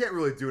soccer, so you can't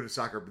really do it in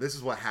soccer. But this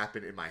is what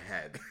happened in my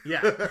head.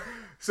 Yeah.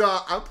 So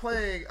I'm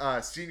playing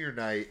senior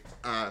night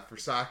for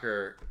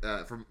soccer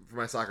for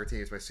my soccer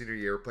team. It's my senior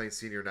year. We're playing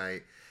senior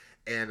night,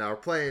 and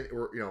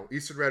we're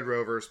Eastern Red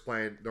Rovers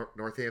playing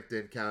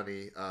Northampton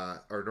County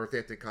or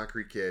Northampton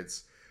Concrete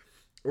Kids.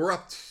 We're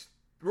up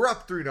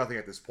 3-0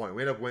 at this point.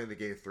 We ended up winning the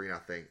game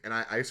 3-0. And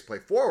I used to play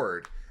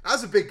forward. I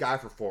was a big guy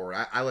for forward.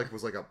 I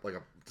was a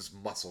just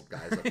muscled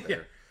guys up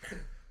there. Yeah.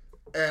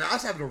 And I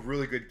was having a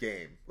really good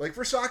game.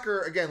 For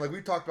soccer, again,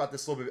 we talked about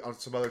this a little bit on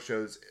some other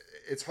shows.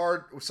 It's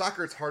hard with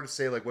soccer. It's hard to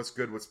say what's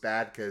good, what's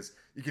bad, because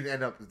you can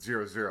end up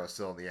 0-0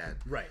 still in the end.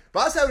 Right. But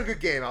I was having a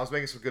good game. I was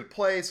making some good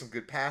plays, some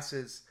good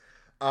passes.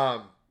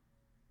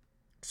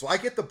 So I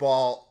get the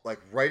ball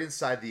right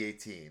inside the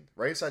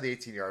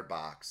 18-yard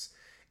box,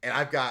 and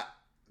I've got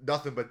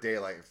nothing but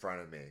daylight in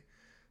front of me.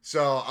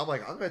 So I'm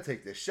I'm going to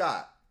take this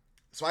shot.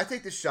 So I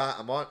take this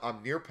shot.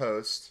 I'm near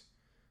post.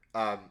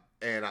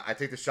 And I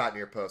take the shot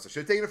near post. I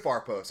should have taken a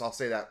far post. I'll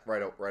say that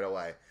right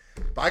away.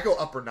 But I go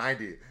upper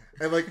 90.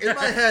 And in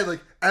my head,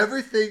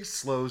 everything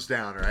slows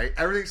down, right?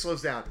 Everything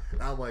slows down.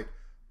 And I'm I'm going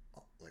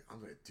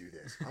to do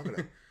this. I'm going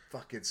to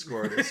fucking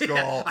score this goal.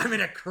 Yeah, I'm going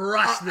to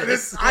crush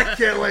this. I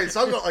can't wait.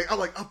 So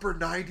I'm upper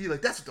 90.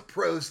 That's what the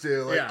pros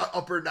do.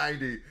 Upper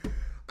 90.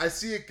 I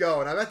see it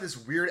go, and I'm at this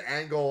weird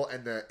angle,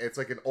 and it's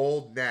an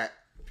old net,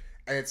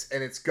 and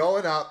it's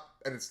going up,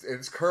 and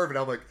it's curving.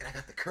 I'm and I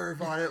got the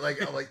curve on it.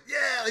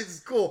 Yeah, this is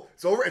cool.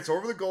 It's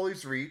over the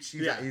goalie's reach.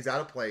 He's out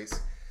of place.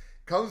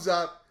 Comes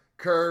up,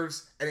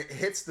 curves, and it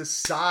hits the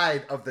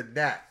side of the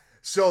net.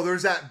 So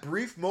there's that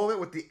brief moment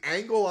with the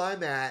angle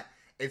I'm at,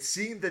 and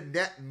seeing the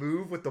net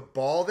move with the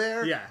ball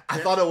there. Yeah, I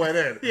thought it went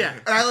in. Yeah,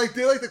 and I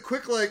did the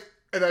quick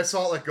and I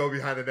saw it go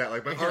behind the net.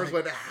 My arms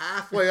went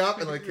halfway up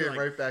and came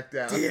right back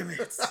down. Damn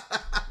it.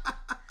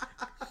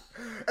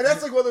 And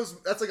that's one of those.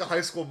 That's a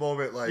high school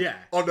moment.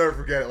 I'll never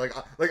forget it.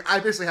 I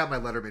basically have my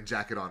Letterman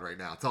jacket on right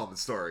now, telling the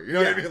story. You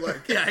know what I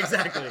mean? Yeah,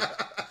 exactly.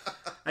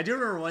 I do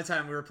remember one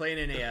time we were playing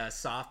in a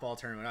softball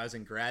tournament when I was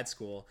in grad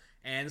school,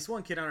 and this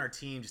one kid on our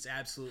team just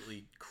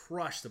absolutely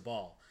crushed the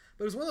ball.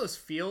 But it was one of those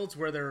fields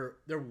where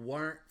there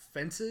weren't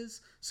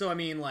fences. So,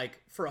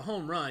 for a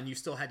home run, you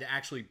still had to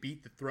actually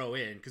beat the throw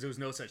in because there was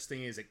no such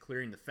thing as it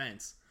clearing the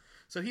fence.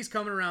 So he's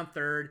coming around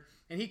third,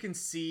 and he can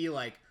see,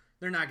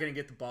 they're not going to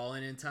get the ball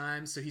in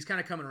time. So he's kind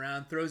of coming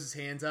around, throws his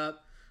hands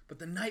up. But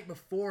the night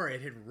before,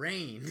 it had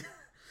rained,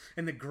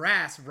 and the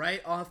grass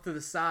right off to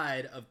the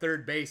side of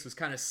third base was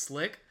kind of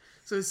slick.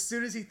 So as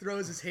soon as he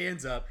throws his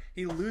hands up,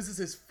 he loses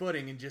his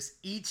footing and just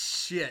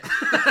eats shit.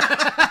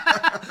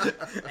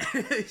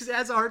 He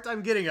has a hard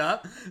time getting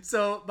up.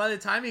 So by the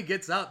time he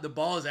gets up, the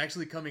ball is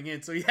actually coming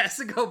in. So he has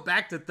to go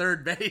back to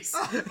third base.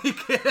 He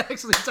can't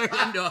actually turn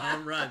it into a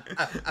home run.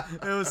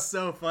 It was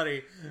so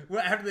funny.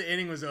 After the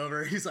inning was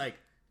over, he's like,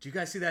 "Did you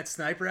guys see that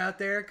sniper out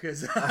there?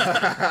 Because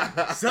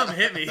something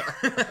hit me."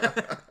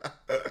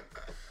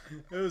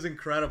 It was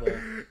incredible.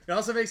 It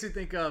also makes me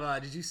think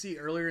of, did you see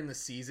earlier in the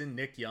season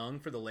Nick Young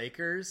for the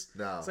Lakers?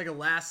 No. It's a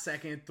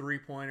last-second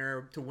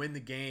three-pointer to win the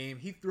game.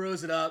 He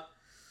throws it up.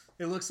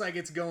 It looks like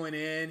it's going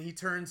in. He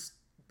turns,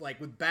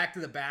 with back to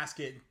the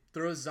basket,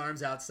 throws his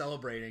arms out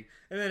celebrating,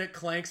 and then it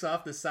clanks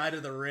off the side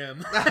of the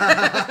rim.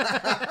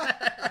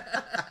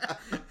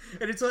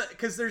 And it's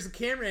because there's a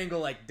camera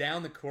angle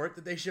down the court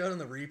that they showed on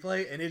the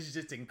replay, and it's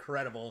just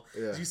incredible.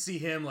 Yeah. You see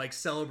him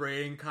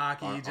celebrating,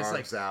 cocky, just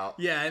arms out.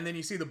 Yeah, and then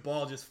you see the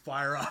ball just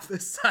fire off the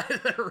side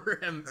of the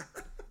rim.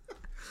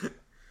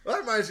 Well,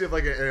 that reminds me of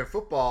like in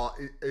football.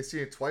 I've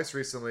seen it twice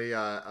recently.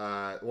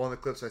 One of the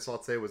clips I saw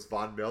today was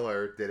Von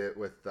Miller did it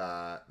with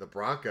the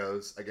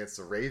Broncos against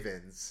the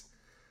Ravens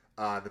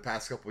the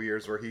past couple of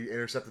years, where he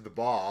intercepted the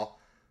ball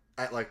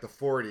at like the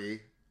 40.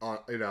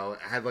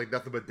 Had like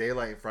nothing but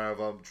daylight in front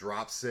of him,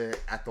 drops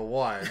it at the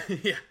 1.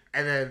 Yeah.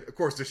 And then, of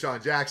course,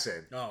 Deshaun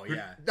Jackson. Oh,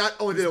 yeah. Not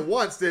only did it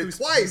once, did it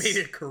twice.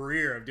 Made a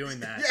career of doing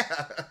that.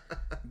 Yeah.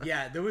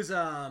 Yeah, there was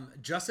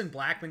Justin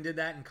Blackman did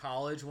that in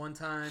college one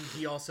time.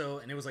 He also,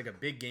 and it was like a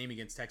big game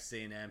against Texas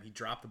A&M. He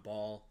dropped the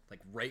ball like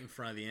right in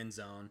front of the end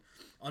zone.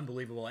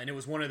 Unbelievable. And it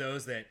was one of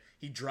those that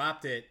he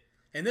dropped it.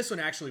 And this one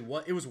actually,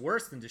 it was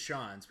worse than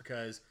Deshaun's,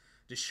 because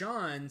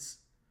Deshaun's,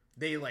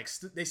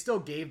 they still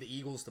gave the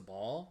Eagles the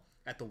ball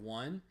at the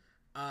 1.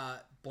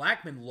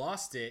 Blackman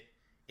lost it.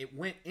 It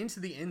went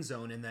into the end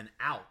zone and then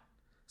out.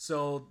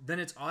 So then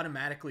it's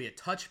automatically a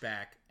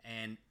touchback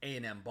and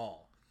A&M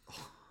ball.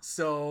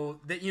 So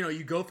that,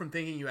 you go from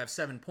thinking you have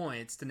 7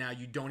 points to now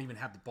you don't even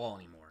have the ball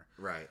anymore.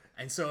 Right.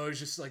 And so it was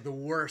just like the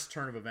worst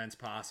turn of events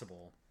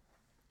possible.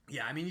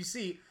 Yeah, I mean,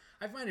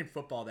 I find in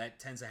football that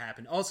tends to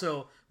happen.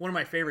 Also, one of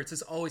my favorites,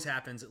 this always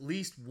happens, at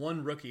least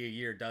one rookie a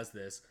year does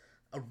this.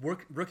 A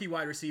rookie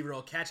wide receiver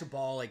will catch a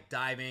ball like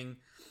diving,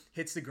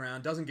 hits the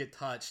ground, doesn't get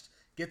touched,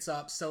 gets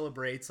up,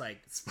 celebrates,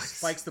 like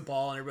spikes the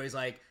ball, and everybody's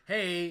like,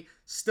 hey,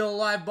 still a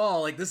live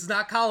ball. Like, this is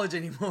not college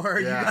anymore.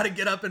 Yeah. You got to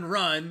get up and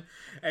run.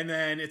 And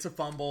then it's a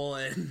fumble,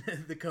 and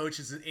the coach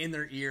is in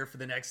their ear for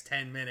the next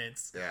 10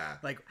 minutes. Yeah.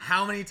 Like,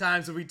 how many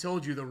times have we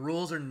told you the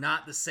rules are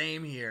not the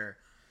same here?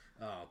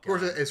 Oh, God. Of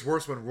course, it's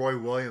worse when Roy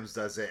Williams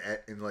does it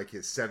in like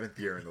his 7th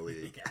year in the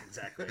league. Yeah,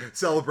 exactly.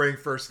 Celebrating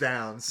first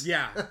downs.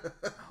 Yeah.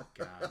 Oh,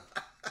 God.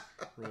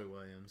 Roy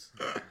Williams.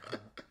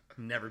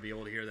 Never be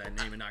able to hear that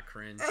name and not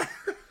cringe.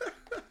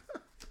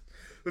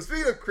 But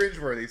speaking of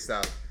cringeworthy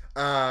stuff,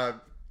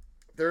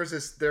 there is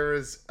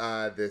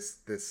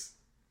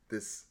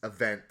this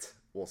event.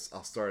 Well,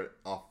 I'll start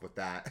off with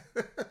that.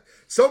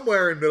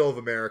 Somewhere in middle of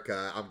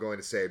America, I'm going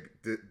to say,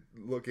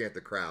 looking at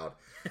the crowd.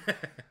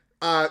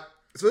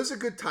 So this is a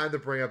good time to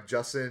bring up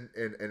Justin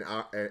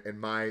and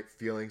my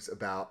feelings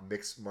about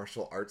mixed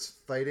martial arts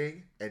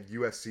fighting and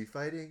UFC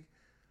fighting.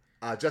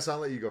 Justin, I'll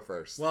let you go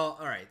first. Well,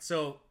 all right.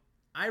 So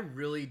I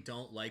really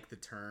don't like the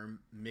term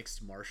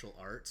mixed martial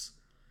arts,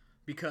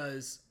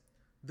 because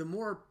the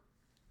more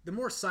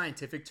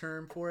scientific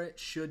term for it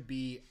should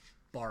be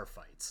bar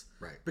fights.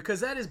 Right. Because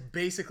that is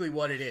basically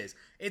what it is.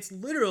 It's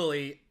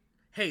literally,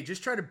 hey,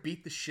 just try to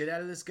beat the shit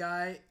out of this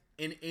guy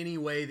in any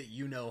way that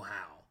you know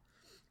how.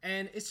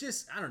 And it's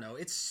just, I don't know,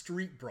 it's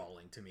street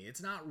brawling to me.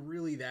 It's not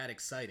really that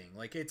exciting.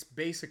 Like, it's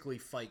basically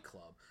Fight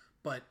Club.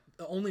 But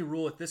the only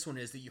rule with this one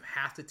is that you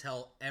have to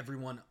tell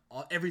everyone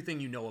everything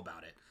you know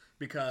about it,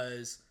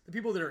 because the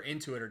people that are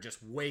into it are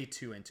just way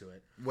too into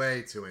it.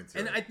 Way too into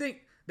it. And I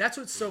think that's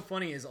what's so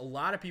funny is a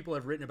lot of people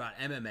have written about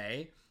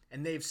MMA,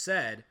 and they've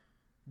said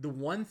the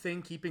one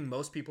thing keeping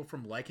most people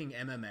from liking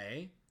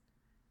MMA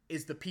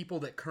is the people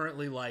that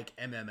currently like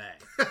MMA.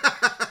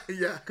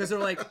 Yeah. Because they're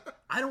like,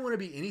 I don't want to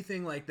be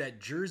anything like that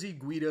Jersey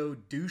Guido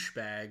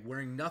douchebag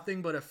wearing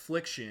nothing but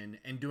affliction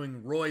and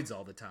doing roids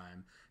all the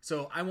time.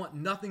 So I want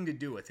nothing to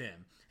do with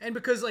him. And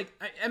because like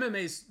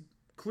MMA's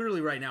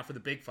clearly right now for the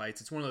big fights,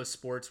 it's one of those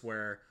sports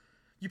where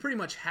you pretty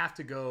much have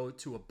to go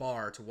to a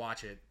bar to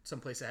watch it,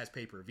 someplace that has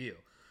pay-per-view.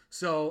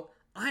 So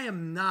I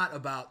am not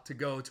about to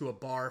go to a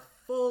bar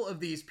full of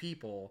these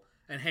people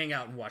and hang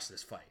out and watch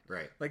this fight.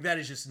 Right. Like, that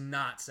is just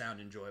not sound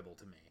enjoyable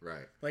to me.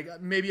 Right.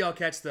 Like, maybe I'll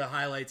catch the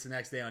highlights the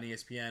next day on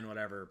ESPN,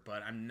 whatever,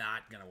 but I'm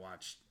not going to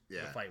watch the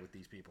fight with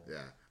these people.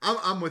 Yeah.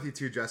 I'm with you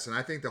too, Justin.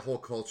 I think the whole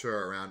culture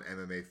around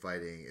MMA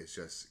fighting is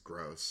just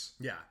gross.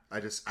 Yeah.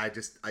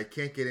 I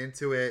can't get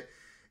into it.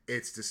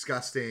 It's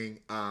disgusting.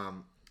 I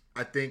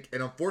think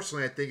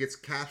it's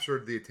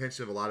captured the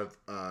attention of a lot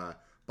of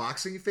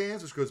boxing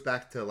fans, which goes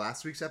back to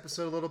last week's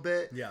episode a little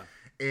bit. Yeah.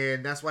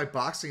 And that's why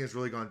boxing has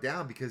really gone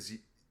down, because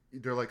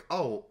they're like,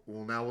 oh,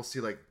 well, now we'll see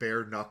like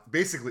bare knuckle,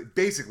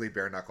 basically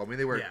bare knuckle. I mean,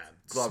 they wear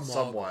gloves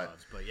somewhat,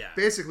 gloves, but yeah,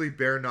 basically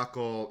bare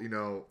knuckle,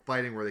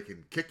 fighting where they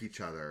can kick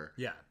each other,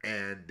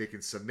 and they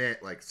can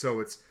submit. Like, so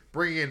it's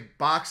bringing in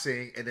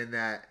boxing, and then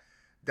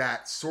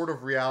that sort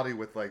of reality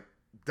with like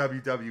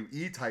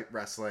WWE type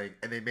wrestling,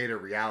 and they made it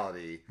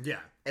reality. Yeah,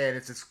 and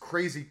it's this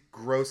crazy,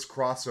 gross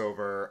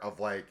crossover of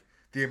like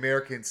the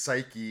American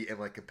psyche and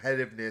like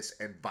competitiveness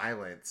and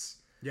violence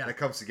that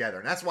comes together,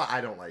 and that's why I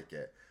don't like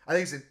it.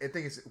 I think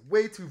it's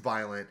way too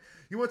violent.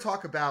 You want to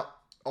talk about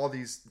all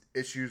these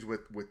issues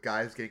with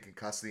guys getting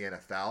concussed in the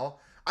NFL?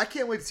 I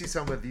can't wait to see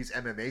some of these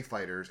MMA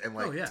fighters in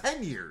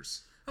 10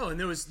 years. Oh, and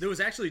there was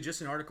actually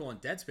just an article on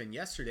Deadspin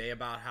yesterday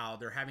about how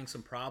they're having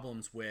some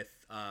problems with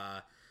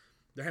some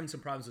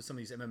of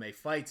these MMA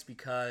fights,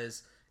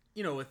 because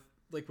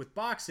with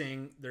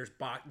boxing, there's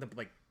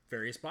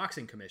various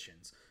boxing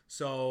commissions,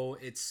 so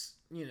it's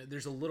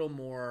there's a little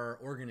more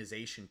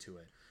organization to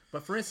it.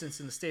 But for instance,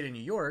 in the state of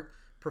New York,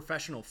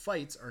 professional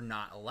fights are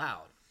not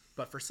allowed,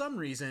 but for some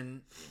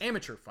reason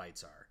amateur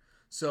fights are.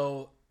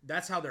 So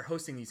that's how they're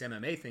hosting these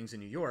MMA things in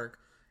New York.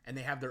 and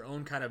they have their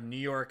own kind of New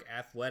York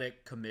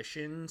Athletic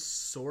Commission,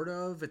 sort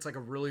of. It's like a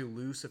really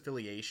loose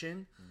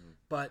affiliation,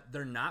 but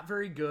they're not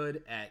very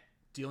good at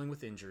dealing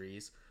with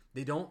injuries.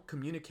 They don't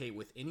communicate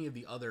with any of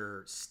the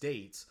other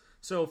states.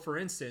 So, for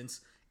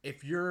instance,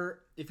 if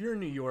you're in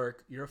New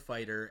York, you're a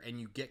fighter, and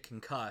you get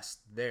concussed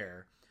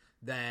there,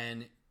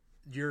 then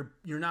you're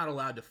not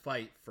allowed to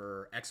fight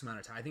for X amount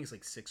of time. I think it's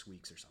like 6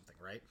 weeks or something,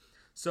 right?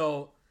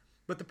 So,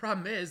 but the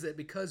problem is that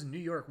because New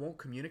York won't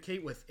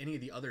communicate with any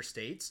of the other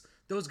states,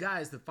 those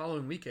guys the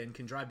following weekend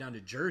can drive down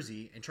to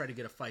Jersey and try to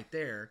get a fight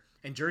there.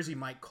 And Jersey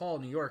might call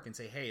New York and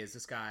say, hey, is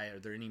this guy, are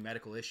there any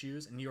medical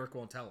issues? And New York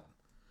won't tell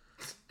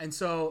them. And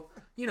so,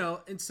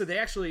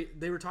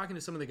 they were talking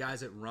to some of the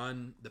guys that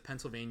run the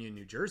Pennsylvania and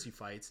New Jersey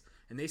fights,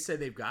 and they said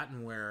they've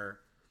gotten where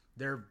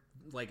they're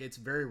like, it's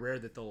very rare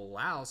that they'll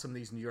allow some of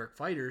these New York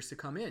fighters to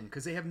come in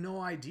because they have no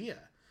idea.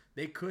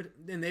 They could,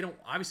 and they don't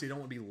want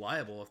to be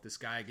liable if this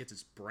guy gets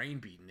his brain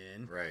beaten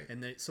in, right?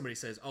 And then somebody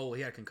says, "Oh, well,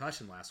 he had a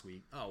concussion last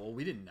week." Oh, well,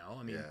 we didn't know.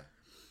 I mean,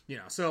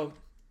 so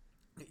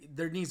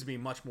there needs to be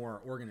much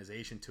more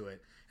organization to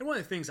it. And one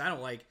of the things I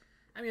don't like,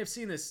 I mean, I've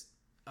seen this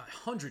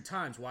 100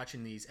 times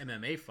watching these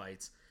MMA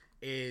fights,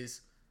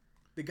 is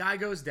the guy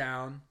goes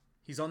down,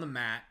 he's on the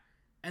mat,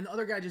 and the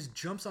other guy just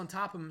jumps on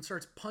top of him and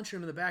starts punching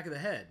him in the back of the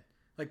head.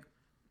 Like,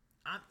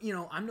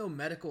 I'm no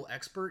medical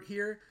expert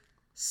here.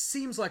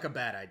 Seems like a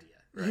bad idea.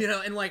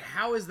 Right. And like,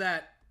 how is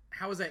that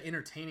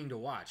entertaining to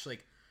watch?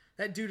 Like,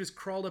 that dude is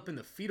crawled up in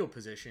the fetal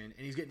position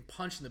and he's getting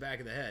punched in the back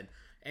of the head.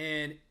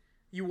 And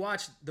you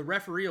watch, the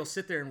referee will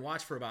sit there and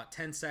watch for about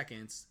 10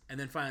 seconds. And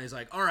then finally he's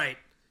like, all right,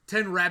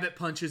 10 rabbit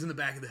punches in the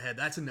back of the head.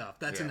 That's enough.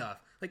 That's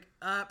enough. Like,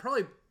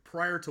 probably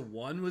prior to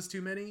one was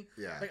too many.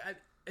 Yeah. Like,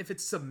 if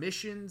it's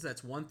submissions,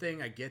 that's one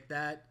thing. I get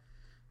that.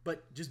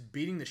 But just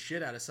beating the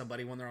shit out of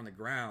somebody when they're on the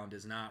ground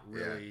is not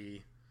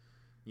really,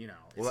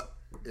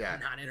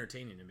 not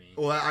entertaining to me.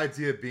 Well, that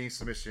idea of being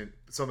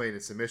somebody in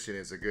submission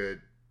is a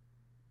good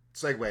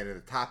segue into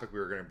the topic we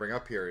were going to bring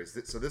up here.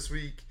 So this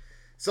week,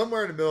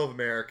 somewhere in the middle of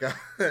America,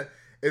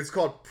 it's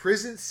called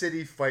Prison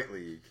City Fight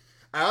League.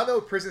 I don't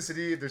know Prison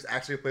City, if there's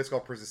actually a place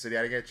called Prison City.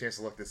 I didn't get a chance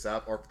to look this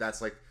up, or if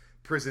that's like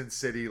Prison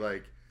City,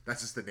 like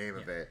that's just the name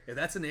of it. If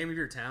that's the name of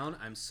your town,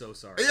 I'm so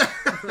sorry.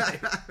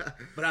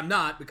 But I'm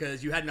not,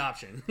 because you had an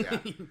option. Yeah.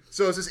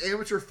 So it's this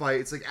amateur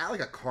fight. It's like at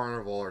like a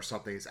carnival or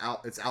something.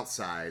 It's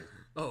outside.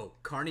 Oh,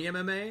 Carney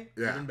MMA?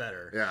 Yeah. Even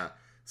better. Yeah.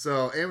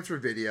 So amateur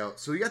video.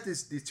 So you got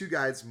these two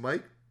guys,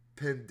 Mike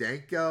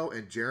Pendenko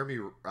and Jeremy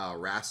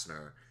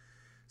Rasner.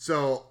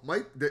 So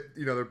Mike,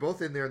 they're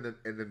both in there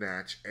in the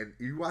match, and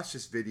you watch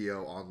this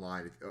video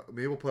online.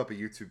 Maybe we'll put up a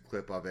YouTube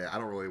clip of it. I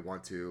don't really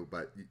want to,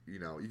 but you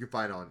can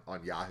find it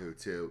on Yahoo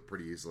too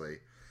pretty easily.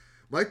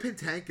 Mike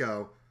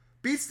Pendenko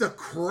beats the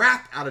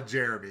crap out of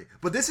Jeremy,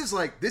 but this is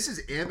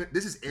amateur.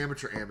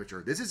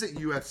 This isn't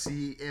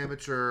UFC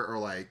amateur or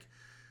like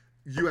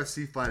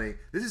UFC fighting.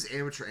 This is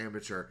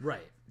amateur.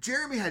 Right.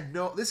 Jeremy had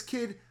this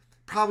kid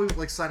probably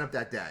like signed up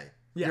that day.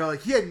 Yeah.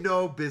 He had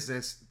no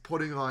business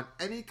putting on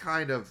any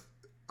kind of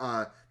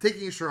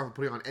taking his shirt off and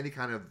putting on any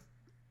kind of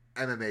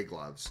MMA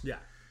gloves. Yeah.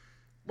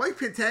 Mike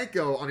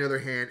Pendenko, on the other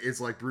hand, is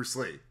like Bruce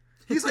Lee.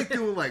 He's like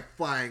doing like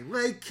flying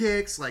leg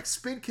kicks, like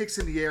spin kicks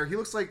in the air. He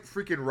looks like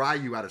freaking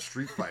Ryu out of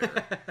Street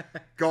Fighter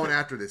going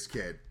after this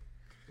kid.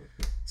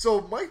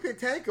 So Mike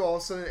Pendenko, all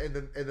of a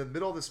sudden in the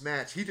middle of this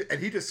match,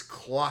 he just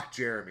clocked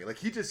Jeremy. Like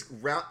he just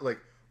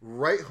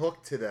right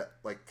hook to the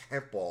like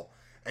temple,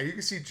 and you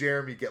can see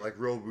Jeremy get like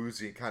real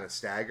woozy and kind of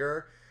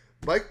stagger.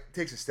 Mike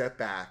takes a step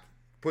back,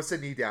 puts the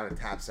knee down, and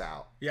taps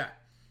out. Yeah.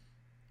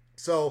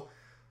 So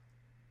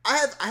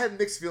I have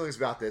mixed feelings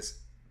about this,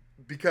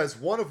 because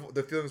one of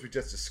the feelings we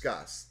just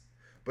discussed,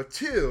 but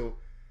two,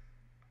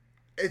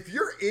 if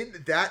you're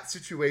in that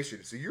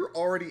situation, so you're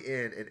already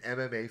in an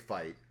MMA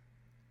fight,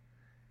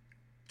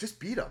 just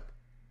beat him.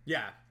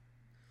 Yeah.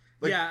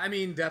 Yeah, I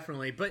mean,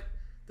 definitely. But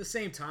at the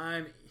same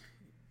time,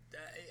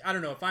 I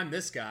don't know, if I'm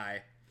this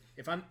guy,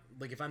 if I'm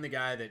the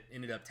guy that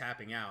ended up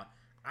tapping out,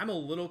 I'm a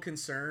little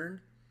concerned,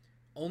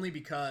 only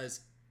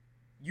because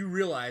you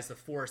realize the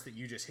force that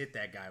you just hit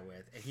that guy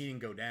with, and he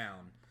didn't go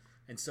down.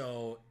 And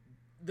so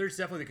there's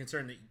definitely the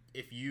concern that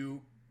if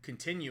you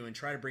continue and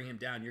try to bring him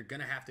down, you're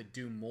going to have to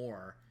do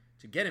more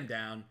to get him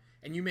down,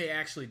 and you may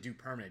actually do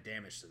permanent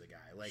damage to the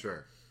guy.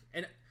 Sure.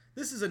 And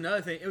this is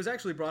another thing. It was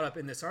actually brought up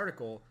in this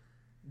article.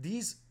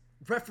 These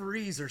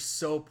referees are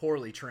so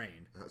poorly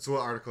trained. So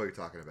what article are you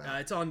talking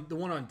about? It's on the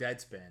one on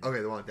Deadspin.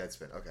 Okay, the one on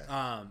Deadspin. Okay.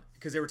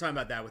 Because they were talking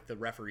about that with the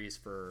referees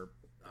for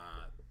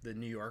the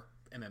New York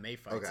MMA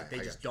fights. Okay,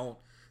 They just don't.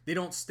 They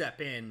don't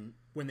step in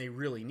when they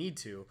really need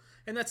to,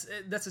 and that's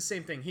the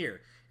same thing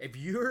here. If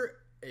you're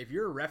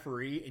a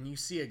referee and you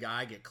see a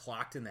guy get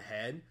clocked in the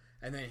head,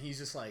 and then he's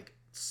just like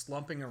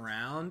slumping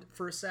around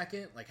for a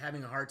second, like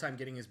having a hard time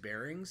getting his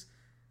bearings,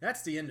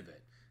 that's the end of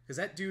it, because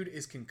that dude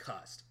is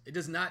concussed. It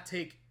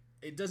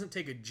doesn't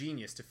take a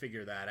genius to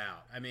figure that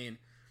out. I mean,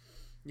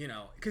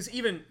 because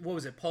even, what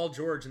was it, Paul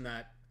George in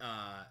that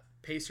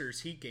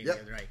Pacers Heat game the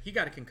other night, he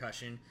got a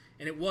concussion,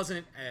 and it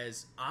wasn't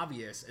as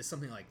obvious as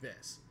something like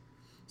this.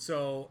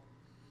 So,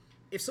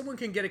 if someone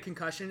can get a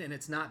concussion and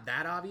it's not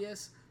that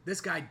obvious,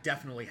 this guy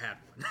definitely had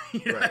one.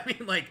 You know Right. what I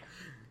mean? Like,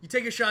 you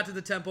take a shot to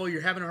the temple,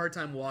 you're having a hard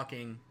time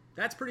walking.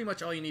 That's pretty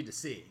much all you need to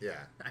see. Yeah.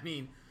 I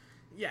mean,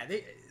 yeah,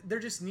 there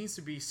just needs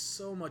to be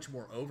so much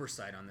more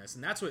oversight on this,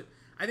 and that's what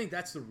I think.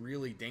 That's the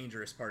really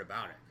dangerous part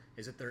about it,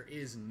 is that there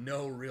is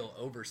no real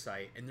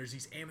oversight, and there's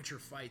these amateur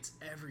fights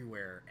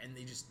everywhere, and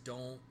they just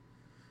don't.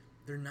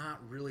 They're not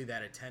really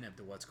that attentive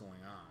to what's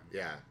going on.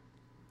 Yeah,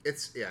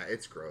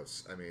 it's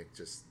gross. I mean,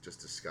 just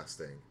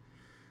disgusting.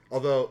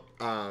 Although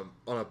on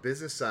a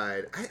business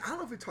side, I don't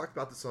know if we talked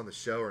about this on the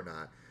show or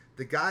not.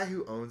 The guy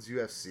who owns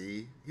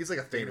UFC, he's like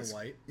a famous.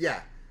 Dana White.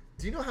 Yeah.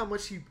 Do you know how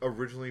much he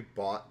originally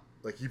bought?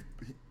 Like he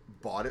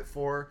bought it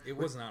for? It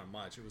was not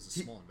much. It was a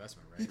small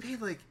investment, right? He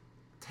paid like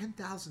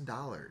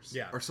 $10,000.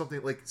 Yeah. Or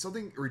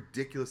something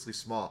ridiculously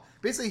small.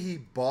 Basically, he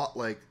bought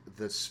like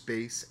the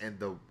space and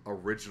the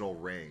original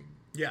ring.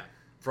 Yeah.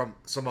 From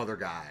some other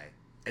guy,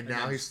 and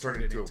now he's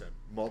turned into a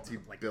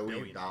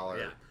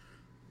multi-billion-dollar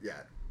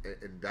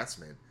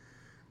investment.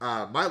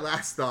 My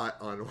last thought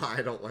on why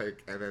I don't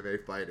like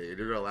MMA fighting, and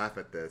you're gonna laugh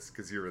at this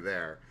because you were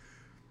there.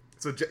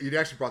 So you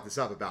actually brought this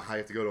up about how you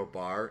have to go to a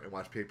bar and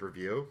watch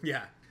pay-per-view.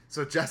 Yeah.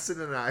 So Justin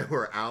and I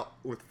were out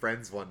with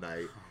friends one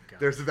night. Oh,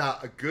 There's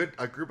about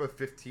a group of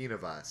 15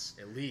 of us.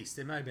 At least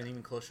it might have been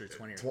even closer to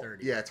 20 or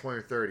 30. Yeah, 20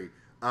 or 30.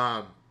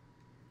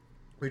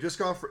 We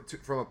just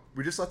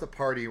we just left the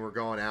party and we're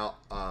going out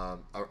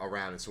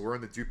around, and so we're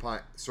in the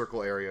DuPont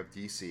Circle area of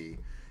DC,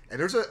 and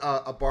there's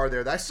a bar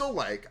there that I still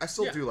like. I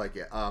still do like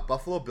it.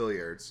 Buffalo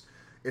Billiards.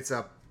 It's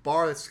a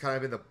bar that's kind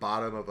of in the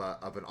bottom of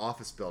an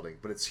office building,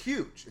 but it's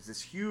huge. It's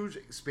this huge,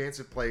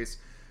 expansive place.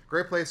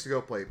 Great place to go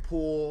play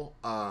pool,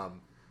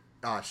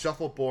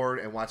 shuffleboard,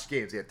 and watch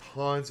games. They have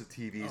tons of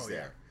TVs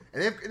there,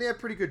 and they have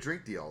pretty good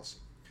drink deals.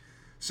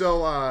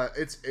 So I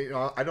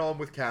know I'm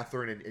with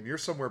Catherine, and you're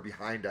somewhere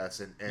behind us,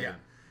 and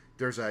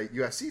there's a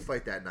UFC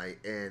fight that night,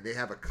 and they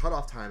have a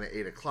cutoff time at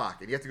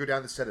 8:00, and you have to go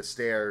down the set of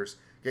stairs,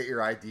 get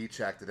your ID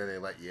checked, and then they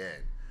let you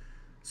in.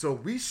 So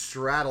we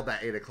straddled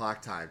that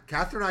 8:00 time.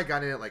 Catherine and I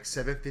got in at like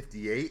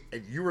 7:58,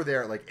 and you were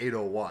there at like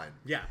 8:01.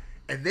 Yeah.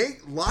 And they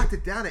locked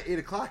it down at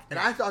 8:00, and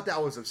I thought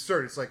that was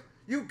absurd. It's like,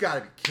 you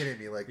gotta be kidding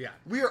me! Like,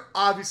 we are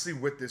obviously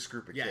with this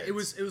group of kids. Yeah, it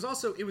was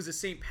a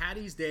St.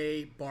 Patty's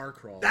Day bar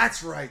crawl.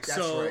 That's right.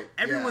 So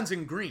everyone's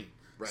in green.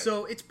 Right.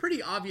 So it's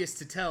pretty obvious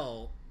to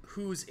tell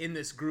who's in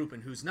this group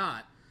and who's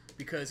not,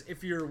 because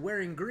if you're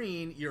wearing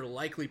green, you're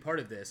likely part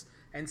of this.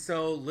 And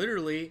so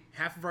literally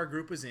half of our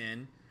group was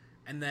in,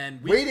 and then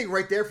waiting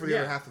right there for the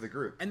other half of the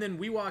group. And then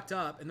we walked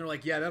up, and they're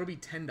like, "Yeah, that'll be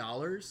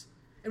 $10."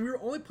 And we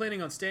were only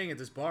planning on staying at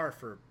this bar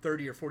for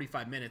 30 or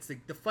 45 minutes.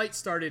 The fight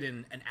started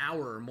in an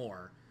hour or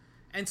more.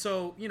 And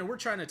so, we're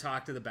trying to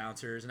talk to the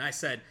bouncers, and I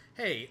said,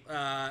 "Hey,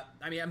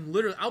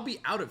 I'll be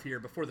out of here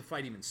before the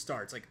fight even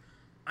starts. Like,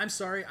 I'm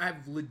sorry, I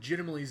have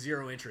legitimately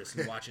zero interest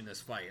in watching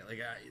this fight. Like,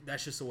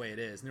 that's just the way it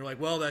is." And they're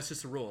like, "Well, that's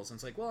just the rules." And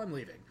it's like, "Well, I'm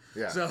leaving."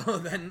 Yeah. So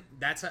then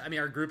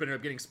our group ended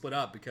up getting split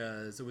up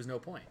because there was no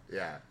point.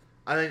 Yeah.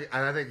 I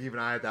think even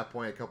I, at that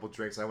point, a couple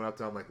drinks, I went up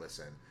to them like,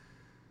 "Listen,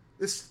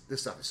 this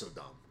stuff is so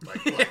dumb.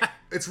 Like, look,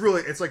 it's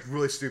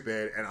really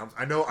stupid, and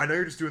I know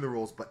you're just doing the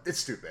rules, but it's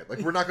stupid. Like,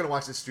 we're not gonna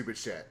watch this stupid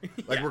shit.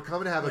 Like, we're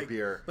coming to have a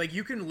beer. Like,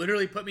 you can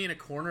literally put me in a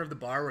corner of the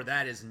bar where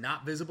that is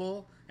not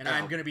visible, and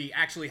I'm gonna be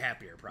actually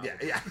happier, probably."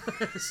 Yeah.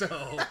 So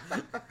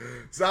that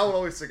would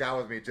always stick out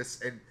with me.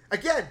 And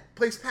again,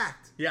 place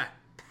packed. Yeah.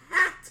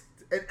 Packed.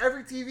 And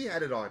every TV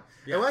had it on.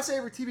 Yeah. And when I say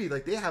every TV,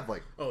 like, they have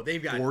like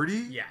they've got 40.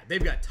 Yeah,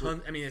 they've got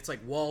tons. I mean, it's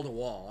like wall to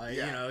wall.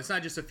 It's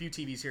not just a few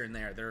TVs here and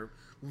there. They're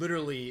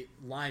literally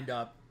lined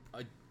up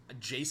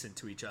adjacent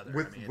to each other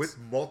with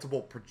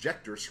multiple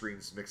projector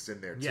screens mixed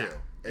in there too. Yeah,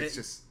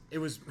 it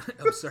was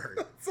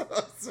absurd. It's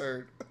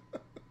absurd.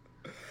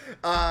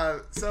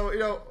 So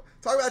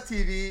talk about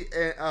TV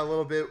a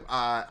little bit.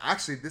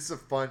 Actually, this is a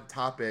fun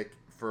topic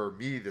for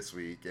me this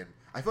week, and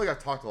I feel like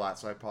I've talked a lot,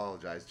 so I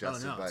apologize,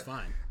 Justin. Oh no, it's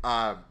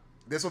fine.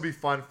 This will be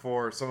fun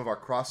for some of our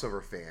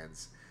crossover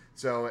fans.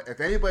 So if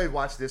anybody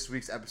watched this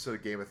week's episode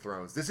of Game of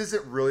Thrones, this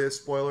isn't really a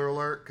spoiler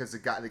alert because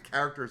the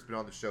character has been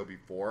on the show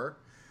before,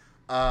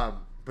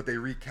 but they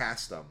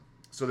recast him.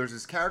 So there's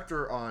this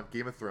character on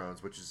Game of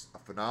Thrones, which is a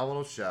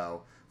phenomenal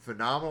show,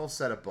 phenomenal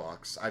set of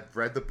books. I've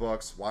read the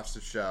books, watched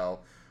the show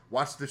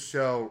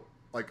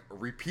like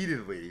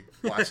repeatedly,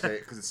 watched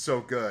it because it's so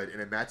good and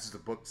it matches the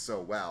book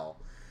so well.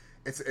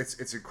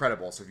 It's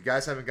incredible. So if you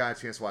guys haven't got a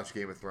chance to watch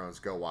Game of Thrones,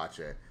 go watch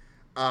it.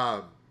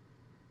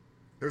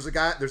 There's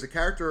a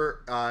character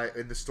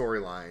in the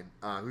storyline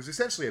who's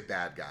essentially a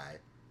bad guy,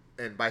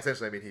 and by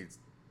essentially I mean he's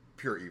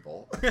pure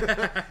evil.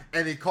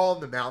 And they call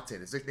him the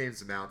Mountain. His nickname's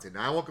the Mountain.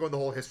 Now I won't go into the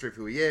whole history of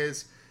who he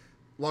is.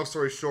 Long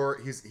story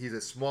short, he's a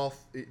small.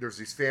 There's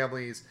these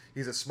families.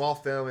 He's a small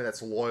family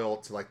that's loyal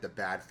to like the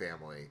bad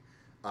family.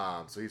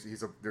 So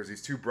there's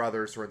these two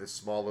brothers who are in this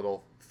small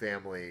little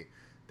family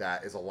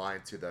that is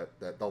aligned to the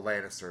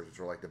Lannisters, which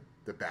are like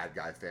the bad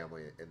guy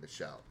family in the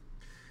show.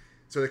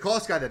 So they call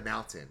this guy the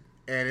Mountain.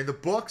 And in the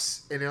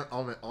books and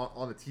on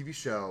the TV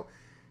show,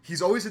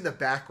 he's always in the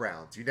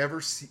background. You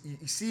never see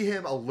you see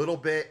him a little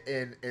bit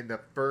in the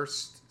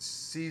first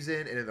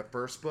season and in the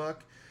first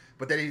book,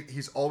 but then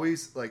he's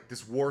always like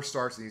this war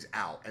starts and he's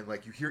out, and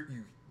like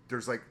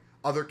there's like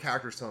other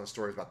characters telling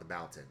stories about the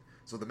Mountain.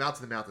 So the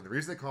Mountain. The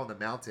reason they call him the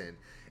Mountain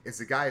is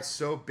the guy is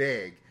so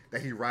big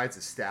that he rides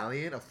a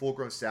stallion, a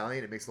full-grown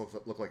stallion, and makes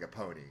it look like a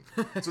pony.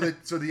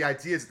 So the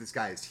idea is that this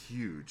guy is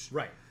huge.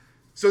 Right.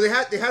 So they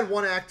had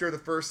one actor the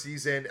first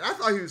season, and I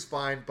thought he was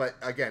fine, but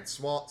again,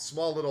 small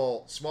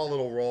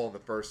little role in the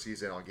first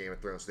season on Game of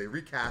Thrones. So they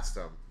recast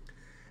him,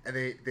 and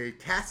they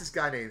cast this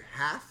guy named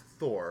Half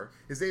Thor.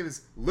 His name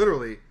is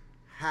literally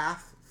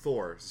Half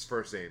Thor. His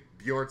first name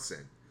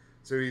Bjornsson.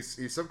 So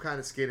he's some kind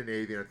of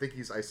Scandinavian. I think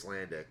he's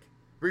Icelandic.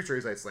 Pretty sure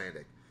he's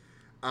Icelandic.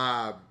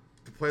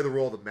 To play the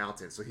role of the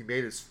Mountain. So he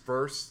made his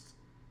first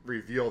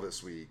reveal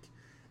this week.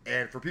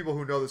 And for people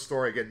who know the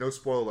story, again, no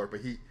spoiler alert, but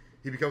he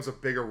becomes a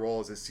bigger role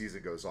as this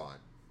season goes on.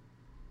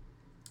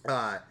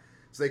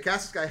 So they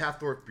cast this guy Half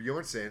Thor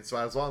Bjornsson. So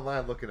I was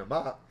online looking him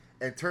up,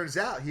 and turns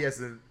out he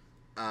has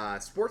a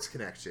sports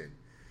connection.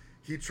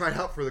 He tried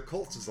out for the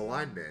Colts as a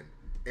lineman,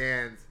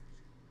 and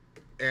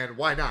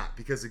why not?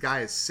 Because the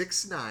guy is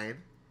 6'9",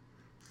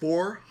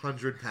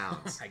 400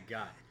 pounds. Oh my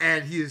god!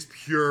 And he is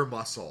pure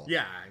muscle.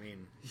 Yeah, I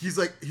mean, he's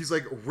like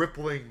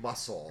rippling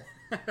muscle.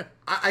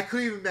 I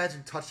couldn't even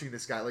imagine touching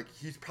this guy. Like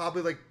he's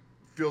probably like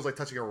feels like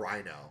touching a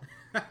rhino.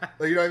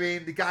 Like, you know what I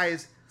mean? The guy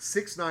is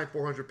 6'9",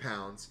 400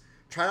 pounds.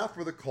 Tried out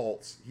for the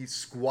Colts. He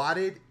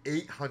squatted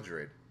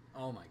 800.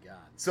 Oh my god!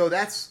 So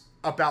that's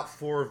about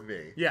 4 of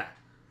me. Yeah.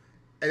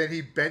 And then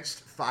he benched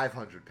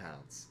 500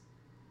 pounds.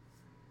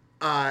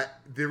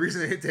 The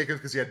reason they didn't take him is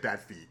because he had bad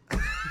feet.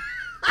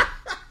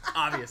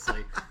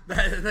 Obviously.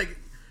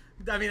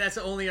 That's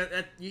the only...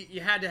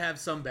 you had to have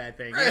some bad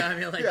thing. You know what I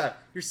mean? Like, yeah.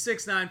 You're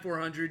 6'9",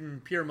 400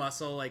 and pure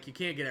muscle. Like, you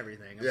can't get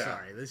everything. I'm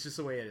sorry. That's just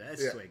the way it is.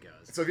 That's just the way it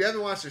goes. So if you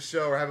haven't watched the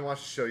show or haven't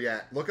watched the show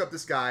yet, look up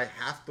this guy,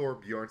 Half Thor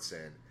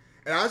Bjornsson.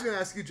 And I was going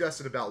to ask you,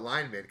 Justin, about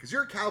linemen, because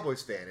you're a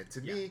Cowboys fan. And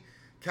to me,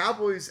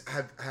 Cowboys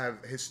have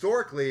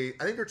historically,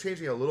 I think they're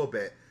changing a little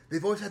bit,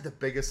 they've always had the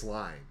biggest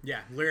line. Yeah,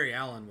 Larry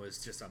Allen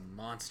was just a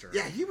monster.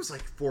 Yeah, he was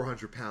like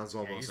 400 pounds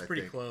almost, he's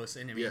pretty close.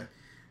 And I mean,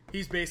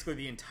 he's basically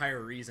the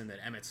entire reason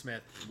that Emmitt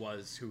Smith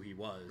was who he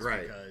was.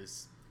 Right.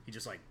 Because he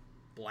just like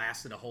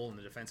blasted a hole in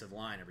the defensive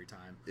line every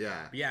time.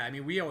 Yeah. But yeah, I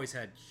mean, we always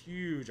had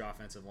huge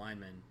offensive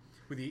linemen.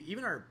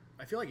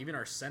 I feel like even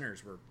our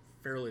centers were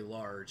fairly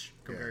large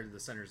compared to the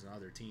centers in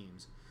other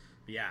teams.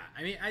 But yeah,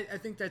 I mean, I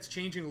think that's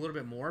changing a little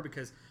bit more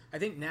because I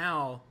think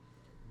now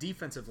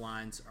defensive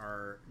lines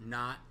are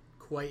not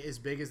quite as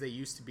big as they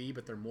used to be,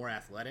 but they're more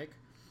athletic.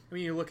 I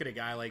mean, you look at a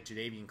guy like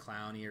Jadeveon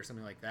Clowney or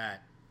something like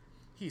that.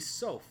 He's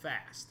so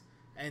fast,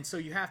 and so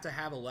you have to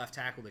have a left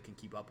tackle that can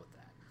keep up with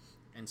that.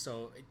 And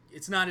so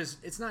it's not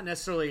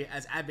necessarily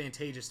as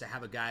advantageous to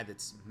have a guy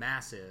that's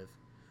massive,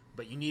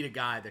 but you need a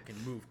guy that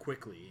can move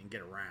quickly and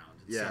get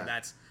around.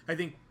 Yeah. So I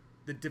think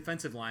the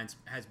defensive lines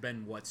has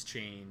been what's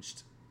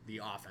changed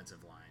the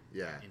offensive line.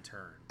 In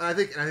turn. I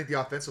think the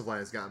offensive line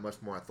has gotten much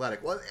more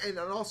athletic. Well, and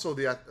also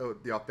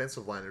the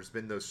offensive line. There's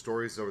been those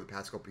stories over the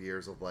past couple of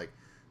years of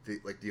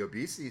the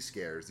obesity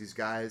scares. These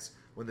guys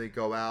when they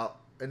go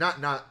out, and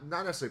not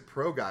necessarily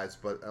pro guys,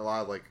 but a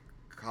lot of like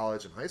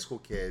college and high school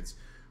kids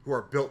who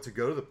are built to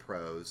go to the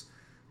pros.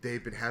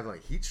 They've been having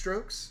like heat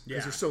strokes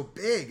because they're so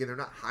big and they're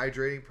not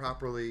hydrating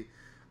properly.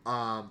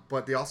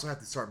 But they also have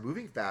to start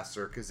moving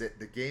faster because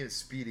the game is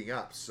speeding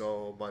up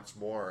so much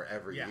more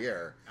every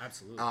year.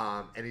 Absolutely.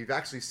 And you've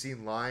actually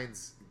seen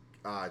lines,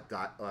 I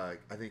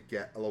think,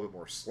 get a little bit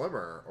more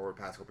slimmer over the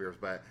past couple years.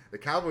 But the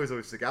Cowboys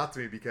always stick out to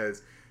me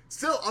because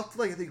still up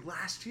to I think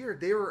last year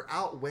they were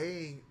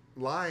outweighing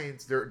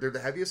lines. They're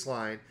the heaviest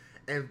line,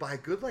 and by a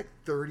good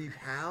 30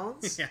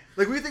 pounds. Yeah.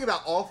 Like when you think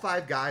about all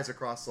 5 guys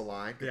across the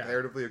line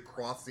comparatively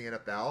across the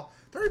NFL,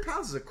 30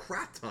 pounds is a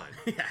crap ton.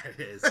 Yeah, it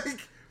is.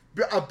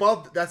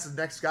 Above, that's the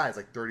next guy is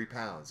 30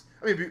 pounds.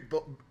 I mean,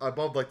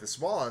 above the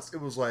smallest, it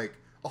was like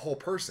a whole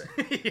person.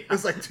 It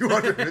was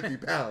 250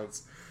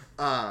 pounds.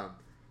 But I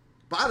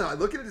don't know.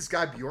 Looking at this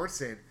guy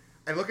Bjornsson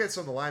and looking at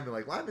some of the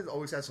linemen, linemen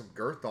always have some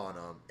girth on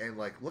them. And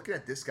looking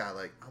at this guy,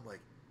 I'm like,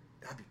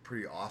 that'd be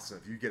pretty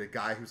awesome if you get a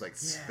guy who's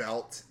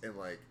svelte and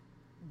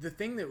The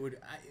thing that would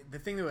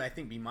I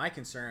think be my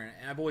concern,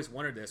 and I've always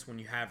wondered this when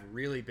you have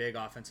really big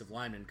offensive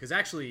linemen, because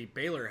actually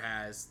Baylor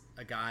has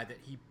a guy that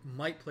he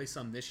might play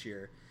some this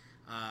year.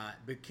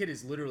 The kid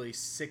is literally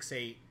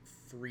 6'8",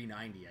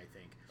 390, I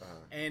think.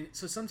 And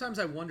so sometimes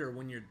I wonder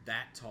when you're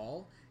that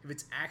tall, if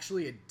it's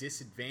actually a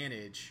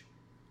disadvantage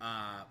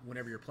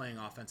whenever you're playing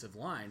offensive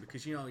line,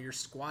 because you're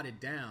squatted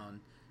down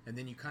and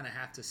then you kind of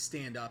have to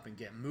stand up and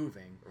get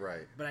moving.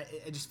 Right. But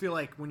I just feel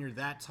like when you're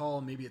that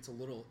tall, maybe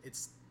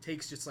it's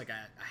takes just a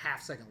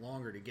half second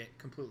longer to get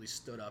completely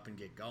stood up and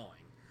get going.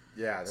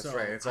 Yeah, that's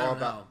right. It's all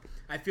about.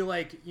 I feel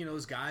like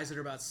those guys that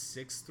are about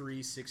 6'3",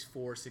 6'4",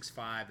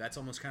 6'5", that's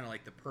almost kind of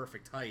the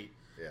perfect height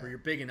where you're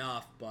big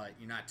enough, but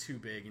you're not too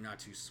big, you're not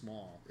too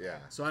small. Yeah.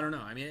 So I don't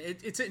know. I mean,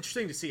 it's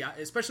interesting to see,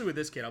 especially with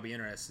this kid. I'll be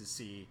interested to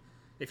see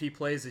if he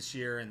plays this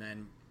year and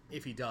then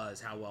if he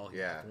does, how well he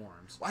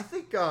performs. Well, I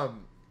think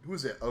who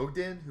was it?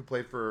 Ogden, who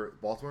played for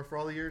Baltimore for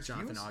all the years.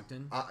 Jonathan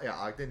Ogden. Yeah,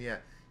 Ogden. Yeah,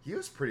 he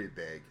was pretty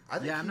big. I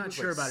think I'm not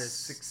sure about his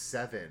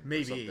 6'7".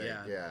 Maybe.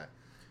 Yeah.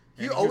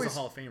 He was a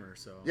Hall of Famer.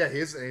 So yeah,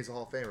 he's a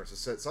Hall of Famer.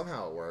 So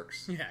somehow it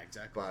works. Yeah,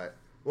 exactly. But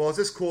well, it's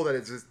just cool that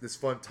it's just this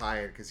fun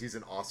tie-in because he's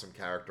an awesome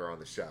character on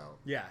the show.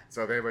 Yeah.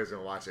 So if anybody's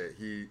gonna watch it,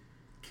 he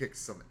kicks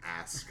some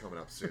ass coming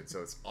up soon.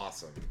 So it's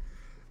awesome.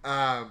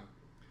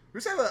 We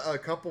just have a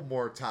couple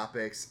more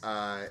topics. Do you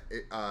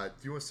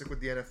want to stick with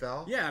the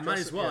NFL? Yeah, I might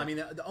as well. Yeah. I mean,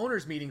 the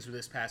owners' meetings were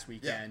this past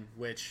weekend,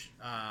 which,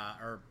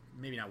 or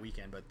maybe not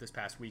weekend, but this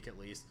past week at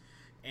least.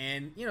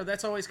 And,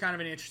 that's always kind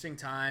of an interesting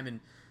time. And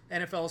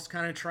NFL's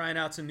kind of trying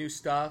out some new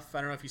stuff. I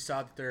don't know if you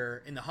saw that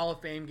they're in the Hall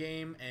of Fame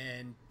game,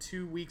 and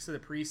 2 weeks of the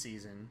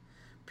preseason,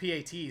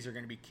 PATs are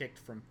going to be kicked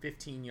from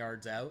 15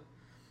 yards out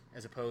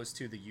as opposed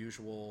to the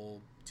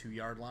usual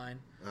 2-yard line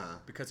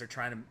because they're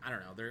trying to, I don't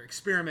know, they're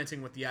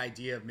experimenting with the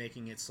idea of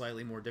making it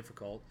slightly more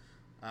difficult.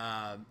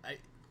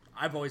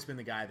 I've always been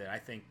the guy that I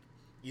think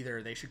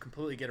either they should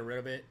completely get rid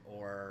of it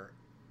or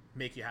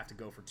make you have to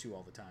go for 2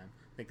 all the time.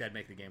 I think that'd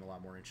make the game a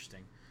lot more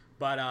interesting.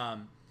 But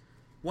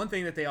one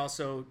thing that they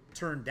also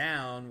turned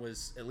down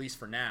was, at least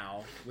for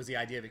now, was the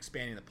idea of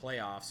expanding the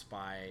playoffs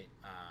by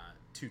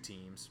 2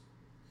 teams.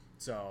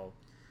 So,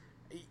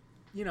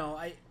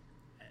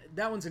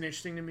 that one's an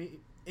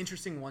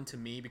interesting one to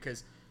me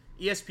because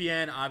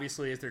ESPN,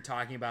 obviously, as they're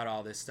talking about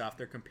all this stuff,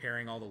 they're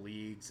comparing all the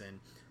leagues and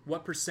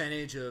what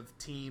percentage of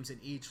teams in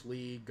each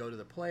league go to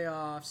the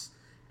playoffs.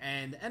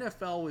 And the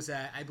NFL was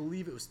at, I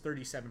believe it was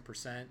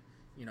 37%.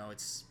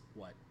 It's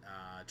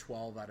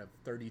 12 out of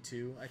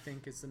 32, I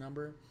think is the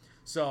number.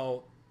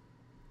 So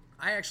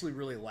I actually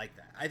really like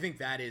that. I think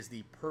that is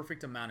the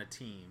perfect amount of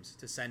teams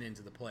to send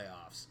into the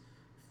playoffs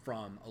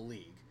from a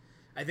league.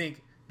 I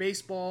think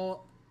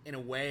baseball, in a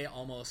way,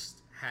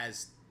 almost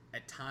has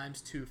at times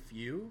too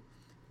few,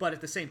 but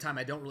at the same time,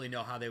 I don't really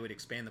know how they would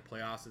expand the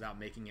playoffs without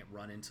making it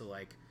run into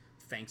like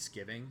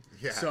Thanksgiving.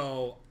 Yeah.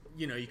 So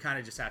you kind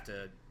of just have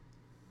to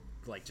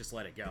just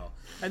let it go.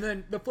 And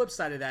then the flip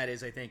side of that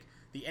is I think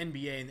the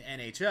NBA and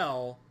the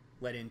NHL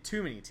let in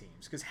too many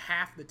teams because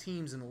half the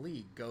teams in the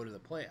league go to the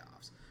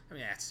playoffs. I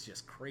mean, that's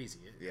just crazy.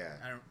 Yeah.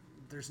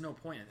 There's no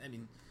point. I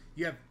mean,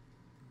 you have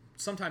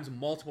sometimes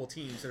multiple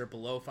teams that are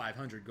below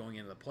 500 going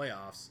into the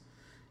playoffs.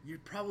 You're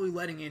probably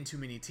letting in too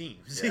many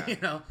teams.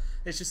 Yeah.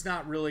 It's just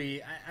not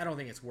really. I don't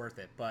think it's worth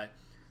it. But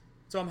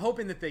so I'm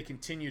hoping that they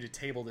continue to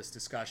table this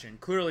discussion.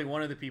 Clearly,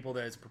 one of the people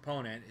that is a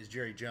proponent is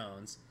Jerry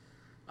Jones.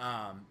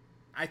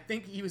 I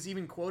think he was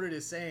even quoted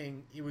as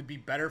saying it would be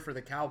better for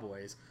the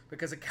Cowboys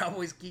because the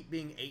Cowboys keep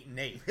being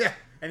 8-8. Yeah.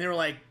 And they were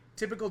like,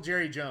 typical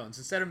Jerry Jones.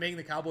 Instead of making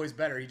the Cowboys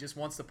better, he just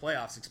wants the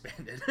playoffs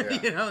expanded.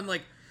 Yeah. And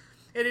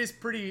it's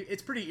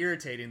pretty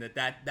irritating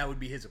that would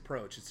be his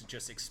approach, is to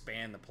just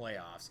expand the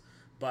playoffs.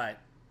 But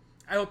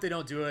I hope they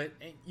don't do it.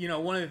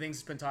 One of the things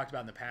that's been talked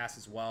about in the past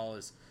as well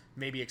is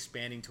maybe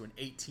expanding to an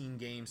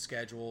 18-game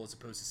schedule as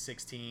opposed to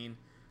 16.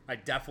 I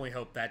definitely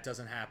hope that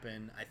doesn't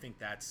happen. I think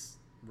that's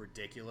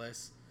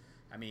ridiculous.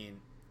 I mean,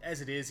 as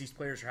it is, these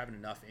players are having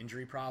enough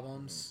injury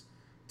problems.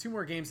 2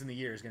 more games in the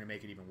year is going to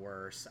make it even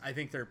worse. I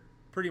think they're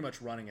pretty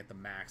much running at the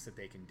max that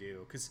they can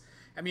do. Because,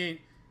 I mean,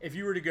 if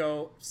you were to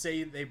go,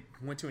 say they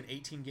went to an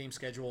 18-game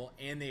schedule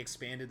and they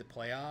expanded the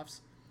playoffs,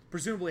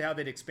 presumably how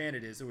they'd expand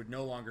it is there would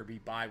no longer be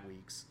bye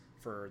weeks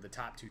for the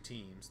top 2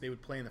 teams. They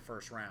would play in the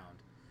first round.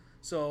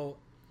 So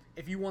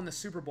if you won the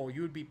Super Bowl,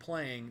 you would be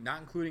playing,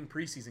 not including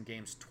preseason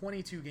games,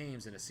 22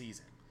 games in a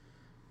season.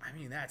 I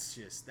mean, that's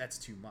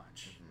too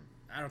much. Mm-hmm.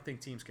 I don't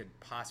think teams could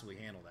possibly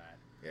handle that.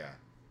 Yeah.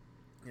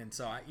 And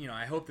so,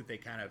 I hope that they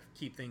kind of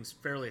keep things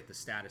fairly at the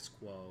status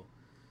quo.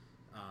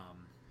 I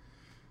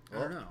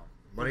don't know.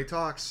 Money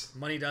talks.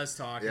 Money does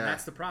talk, and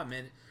that's the problem.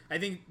 And I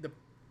think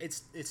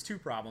it's 2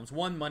 problems.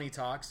 1, money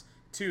talks.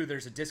 2,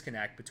 there's a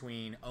disconnect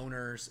between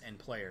owners and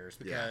players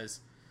because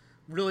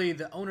really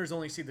the owners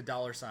only see the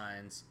dollar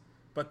signs,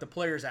 but the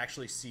players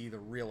actually see the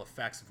real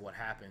effects of what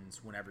happens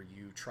whenever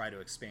you try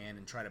to expand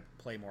and try to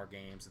play more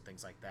games and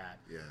things like that.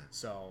 Yeah.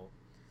 So,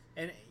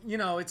 and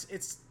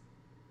it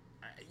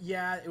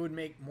would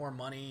make more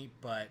money,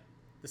 but at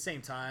the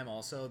same time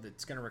also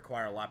that's going to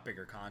require a lot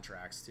bigger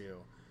contracts too.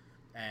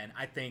 And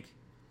I think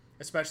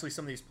especially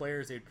some of these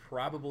players, they'd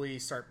probably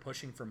start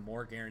pushing for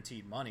more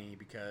guaranteed money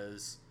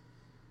because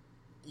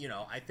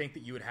I think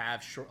that you would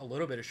have a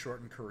little bit of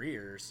shortened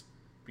careers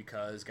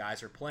because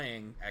guys are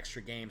playing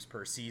extra games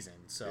per season.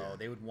 So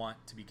they would want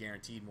to be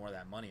guaranteed more of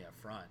that money up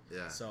front.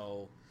 Yeah.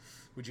 So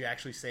would you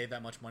actually save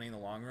that much money in the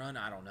long run?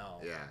 I don't know.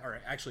 Yeah. Or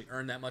actually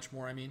earn that much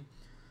more, I mean.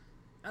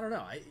 I don't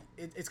know.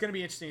 It's going to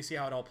be interesting to see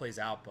how it all plays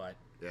out, but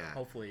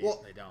hopefully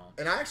they don't.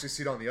 And I actually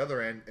see it on the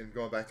other end, and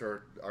going back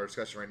to our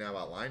discussion right now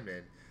about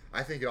linemen,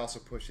 I think it also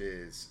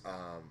pushes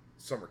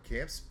summer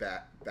camps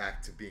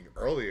back to being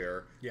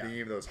earlier, being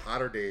even those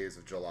hotter days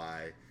of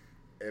July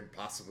and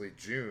possibly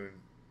June,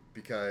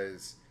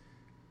 because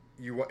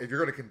if you're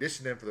going to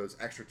condition them for those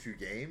extra 2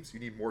 games, you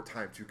need more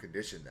time to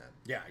condition them.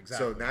 Yeah,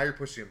 exactly. So now you're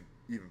pushing them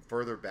even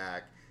further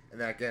back, and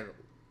that again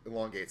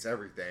elongates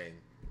everything.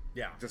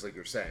 Yeah. Just like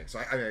you're saying. So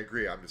I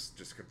agree. I'm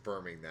just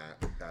confirming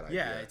that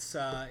idea.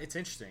 Yeah, it's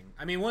interesting.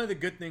 I mean, one of the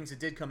good things that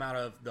did come out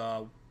of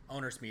the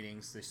owners'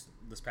 meetings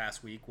this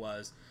past week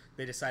was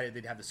they decided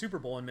they'd have the Super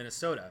Bowl in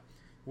Minnesota,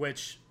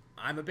 which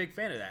I'm a big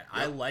fan of that.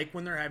 Yep. I like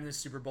when they're having the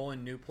Super Bowl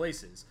in new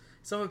places.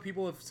 Some of the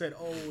people have said,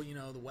 oh,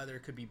 the weather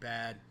could be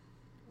bad.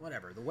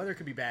 Whatever. The weather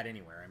could be bad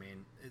anywhere. I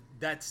mean,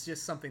 that's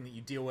just something that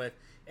you deal with.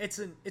 It's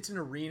an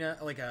arena,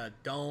 like a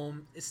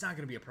dome. It's not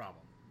going to be a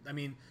problem. I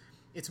mean,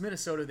 it's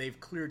Minnesota. They've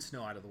cleared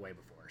snow out of the way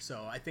before,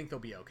 so I think they'll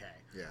be okay.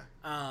 Yeah.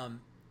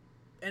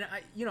 And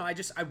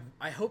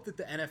I hope that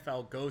the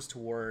NFL goes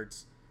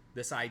towards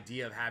this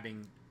idea of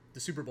having the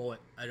Super Bowl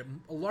at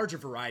a larger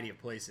variety of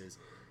places.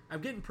 I'm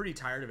getting pretty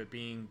tired of it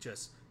being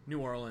just New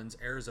Orleans,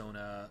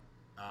 Arizona,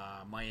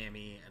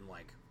 Miami, and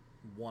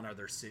one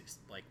other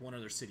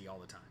city all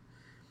the time.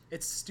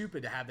 It's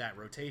stupid to have that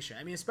rotation.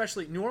 I mean,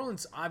 especially New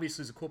Orleans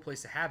obviously is a cool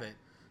place to have it,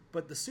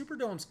 but the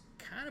Superdome's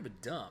kind of a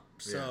dump.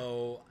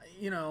 So,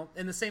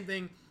 and the same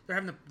thing, they're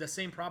having the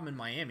same problem in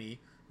Miami.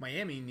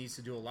 Miami needs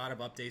to do a lot of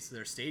updates to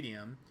their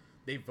stadium.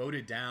 They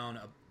voted down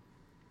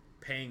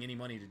paying any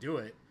money to do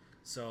it.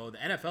 So the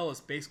NFL has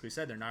basically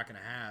said they're not going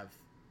to have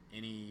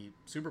any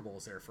Super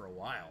Bowls there for a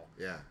while.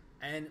 Yeah.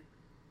 And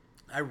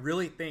I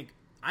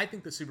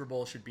think the Super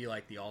Bowl should be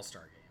like the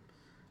All-Star game.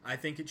 I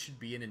think it should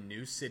be in a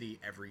new city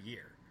every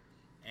year.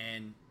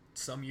 And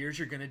some years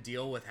you're going to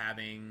deal with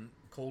having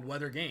cold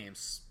weather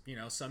games.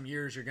 Some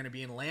years you're going to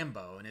be in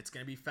Lambeau and it's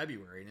going to be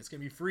February and it's going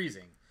to be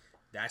freezing.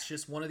 That's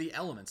just one of the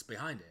elements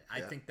behind it.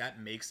 I think that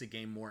makes the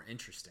game more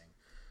interesting.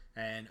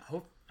 And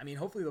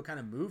hopefully they'll kind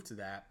of move to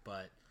that,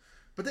 but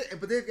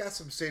they've got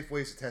some safe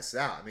ways to test it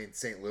out. I mean,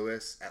 St.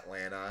 Louis,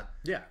 Atlanta,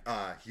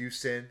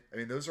 Houston. I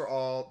mean, those are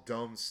all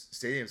dome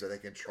stadiums that they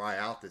can try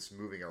out this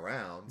moving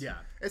around. Yeah,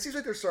 it seems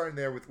like they're starting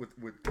there with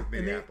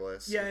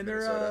Minneapolis. And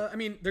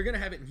they're going to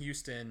have it in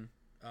Houston.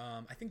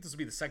 I think this will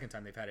be the second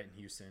time they've had it in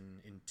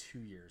Houston in 2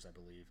 years, I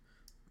believe.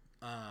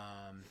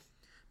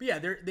 But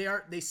yeah,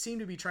 they seem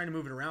to be trying to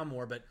move it around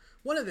more. But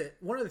one of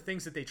the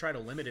things that they try to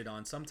limit it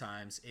on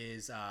sometimes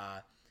is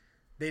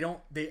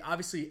they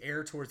obviously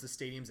err towards the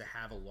stadiums that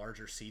have a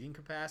larger seating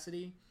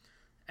capacity,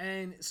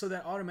 and so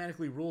that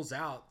automatically rules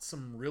out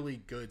some really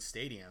good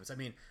stadiums. I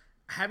mean,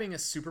 having a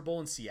Super Bowl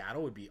in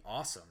Seattle would be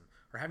awesome,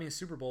 or having a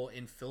Super Bowl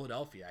in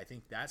Philadelphia. I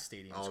think that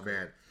stadium. Oh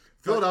man,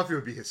 Philadelphia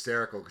would be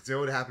hysterical because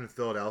what would happen in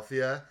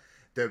Philadelphia?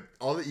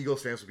 All the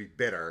Eagles fans would be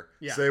bitter,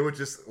 so they would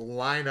just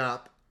line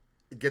up,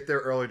 get there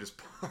early, just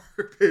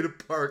pay to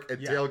park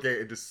and tailgate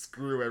and just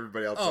screw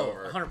everybody else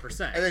over.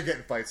 100%. And then get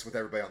in fights with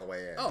everybody on the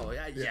way in. Oh,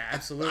 yeah,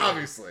 absolutely.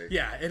 Obviously.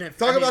 Yeah. And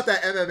Talk about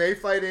that MMA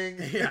fighting.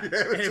 Yeah. And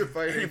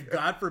if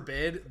God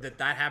forbid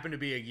that happened to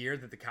be a year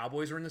that the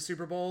Cowboys were in the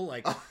Super Bowl,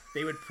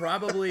 they would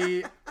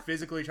probably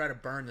physically try to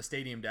burn the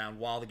stadium down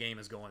while the game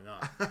is going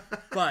on.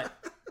 But,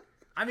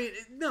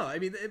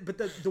 but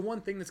the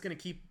one thing that's going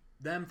to keep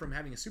them from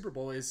having a Super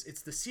Bowl is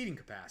it's the seating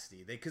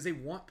capacity. Because they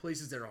want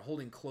places that are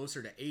holding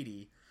closer to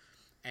 80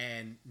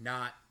 and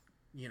not,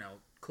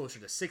 closer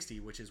to 60,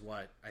 which is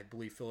what I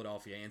believe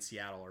Philadelphia and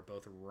Seattle are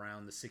both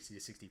around the 60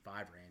 to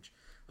 65 range.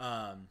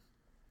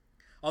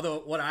 Although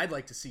what I'd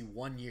like to see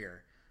one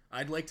year,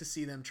 I'd like to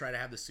see them try to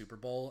have the Super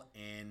Bowl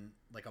in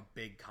a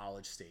big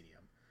college stadium.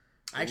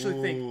 I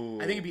actually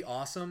think it'd be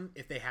awesome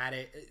if they had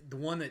it. The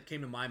one that came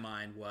to my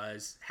mind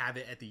was have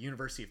it at the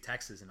University of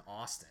Texas in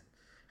Austin.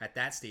 At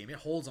that stadium, it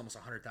holds almost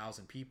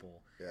 100,000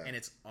 people, and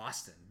it's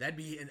Austin. That'd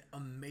be an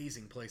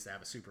amazing place to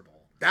have a Super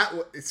Bowl.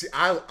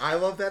 I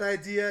love that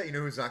idea. You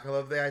know who's not gonna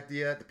love the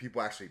idea? The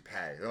people actually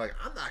pay. They're like,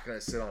 I'm not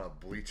gonna sit on a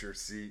bleacher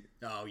seat.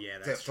 Oh yeah,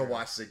 that's to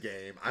watch the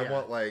game. I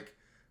want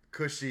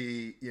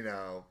cushy,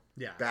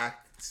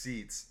 back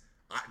seats.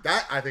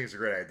 I think is a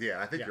great idea.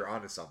 I think you're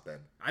onto something.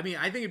 I mean,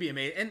 I think it'd be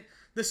amazing. And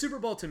the Super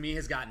Bowl to me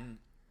has gotten,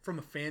 from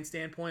a fan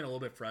standpoint, a little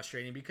bit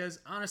frustrating because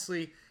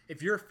honestly,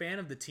 if you're a fan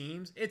of the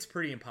teams, it's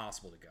pretty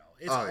impossible to go.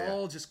 It's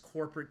all just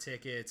corporate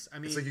tickets. I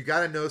mean, it's you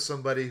got to know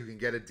somebody who can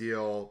get a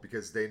deal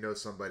because they know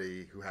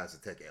somebody who has a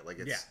ticket.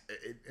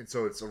 And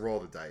so it's a roll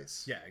of the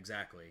dice. Yeah,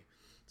 exactly.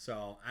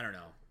 So I don't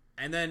know.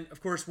 And then,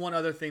 of course, one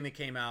other thing that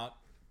came out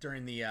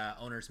during the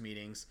owners'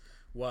 meetings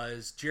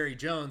was Jerry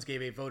Jones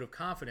gave a vote of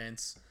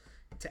confidence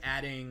to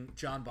adding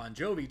John Bon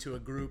Jovi to a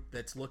group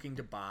that's looking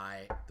to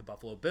buy the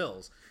Buffalo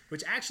Bills,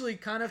 which actually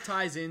kind of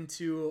ties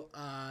into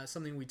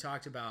something we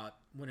talked about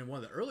in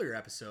one of the earlier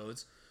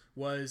episodes,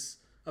 was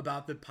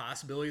about the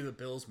possibility of the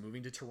Bills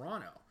moving to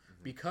Toronto,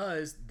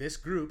 because this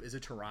group is a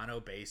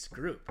Toronto-based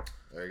group.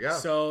 There you go.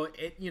 So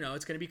it's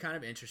going to be kind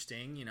of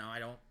interesting. I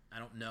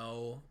don't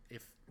know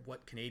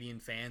what Canadian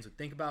fans would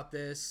think about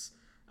this,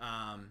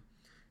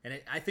 and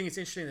I think it's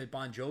interesting that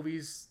Bon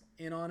Jovi's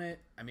in on it.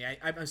 I mean,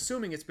 I'm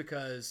assuming it's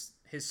because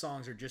his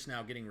songs are just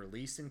now getting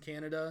released in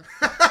Canada.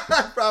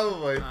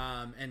 Probably.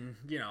 And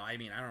I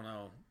don't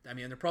know. I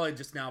mean, they're probably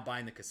just now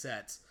buying the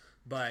cassettes,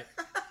 but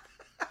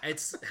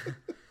it's,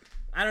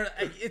 I don't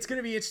know. It's going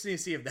to be interesting to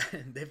see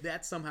if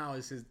that somehow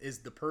is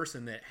the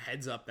person that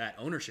heads up that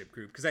ownership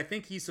group. Cause I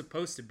think he's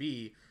supposed to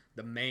be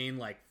the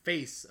main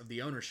face of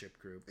the ownership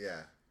group.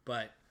 Yeah.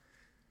 But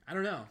I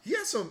don't know. He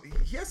has some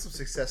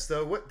success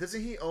though. What doesn't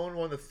he own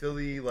one of the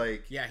Philly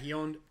like? Yeah, he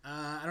owned.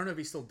 I don't know if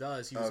he still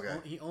does. He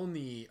owned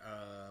the.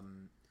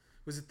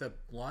 Was it the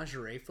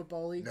lingerie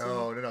football league?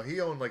 No. He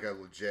owned like a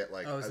legit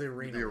like. Oh, it was the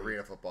arena. The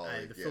arena football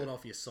league. The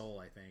Philadelphia Soul,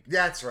 I think.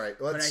 Yeah, that's right.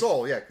 Well, that's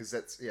Soul, yeah, because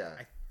that's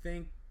I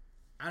think.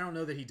 I don't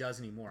know that he does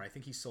anymore. I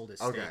think he sold his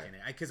stake in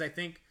it because I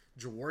think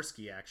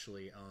Jaworski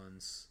actually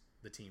owns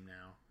the team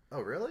now.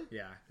 Oh, really?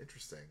 Yeah.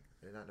 Interesting.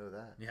 I did not know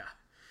that. Yeah.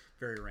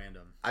 Very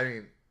random. I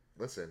mean,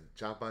 listen,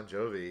 John Bon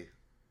Jovi,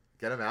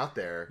 get him out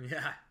there.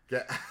 Yeah.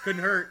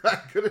 Couldn't hurt.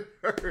 Couldn't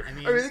hurt. I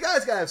mean, the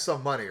guy's got to have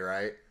some money,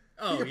 right?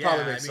 Oh, he could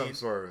probably make some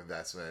sort of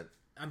investment.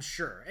 I'm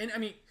sure. And I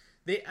mean,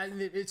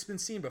 it's been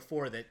seen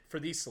before that for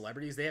these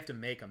celebrities, they have to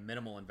make a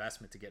minimal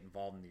investment to get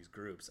involved in these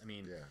groups. I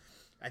mean,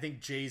 I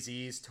think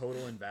Jay-Z's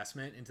total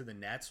investment into the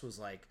Nets was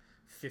like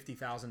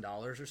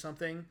 $50,000 or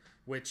something,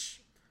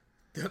 which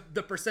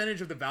the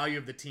percentage of the value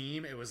of the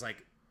team, it was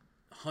like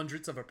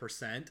hundreds of a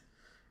percent.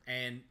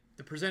 And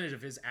the percentage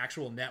of his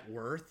actual net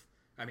worth,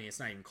 I mean, it's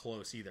not even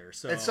close either.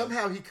 So, and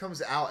somehow he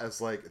comes out as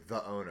like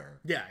the owner.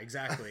 Yeah,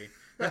 exactly.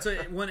 That's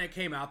when it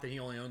came out that he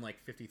only owned like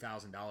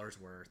 $50,000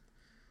 worth.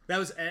 That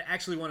was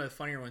actually one of the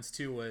funnier ones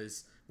too.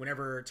 Was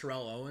whenever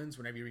Terrell Owens,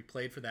 whenever he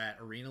played for that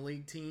Arena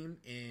League team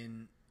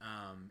in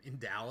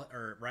Dallas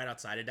or right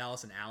outside of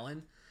Dallas and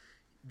Allen,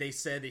 they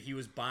said that he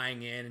was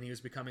buying in and he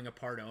was becoming a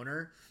part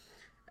owner.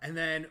 And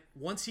then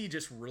once he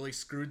just really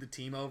screwed the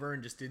team over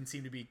and just didn't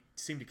seem to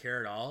care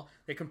at all,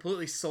 they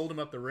completely sold him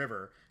up the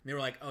river. And they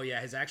were like, "Oh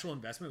yeah, his actual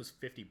investment was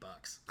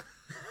 $50."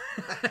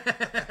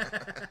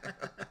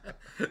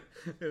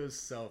 It was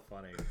so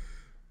funny.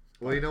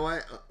 Well, you know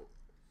what?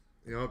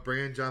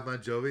 Bring in John Bon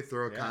Jovi,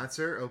 throw a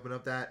concert, open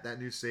up that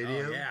new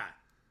stadium. Oh yeah,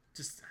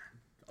 just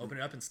open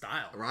it up in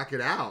style. Rock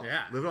it out.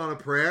 Yeah, live on a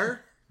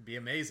prayer. Be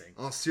amazing.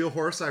 On a steel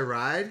horse I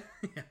ride.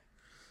 Yeah,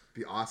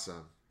 be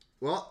awesome.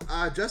 Well,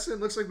 Justin,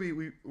 looks like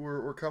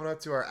we're coming up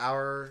to our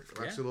hour.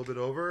 We're actually a little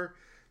bit over.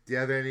 Do you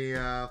have any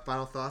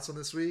final thoughts on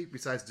this week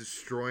besides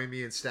destroying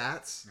me in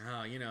stats?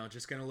 Oh,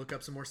 just going to look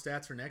up some more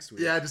stats for next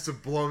week. Yeah, just to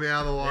blow me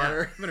out of the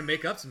water. Yeah, I'm going to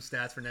make up some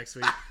stats for next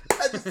week.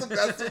 Just the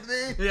best with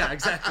me? Yeah,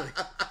 exactly.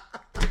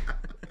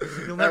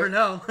 You'll never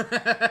know.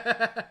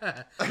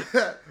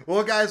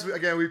 Well, guys,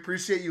 again, we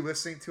appreciate you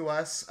listening to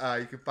us.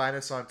 You can find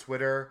us on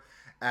Twitter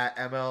at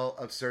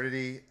ML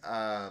Absurdity.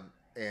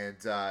 And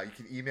you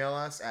can email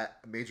us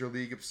at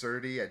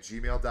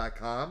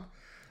majorleagueabsurdity@gmail.com.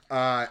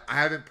 I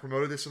haven't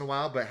promoted this in a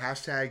while, but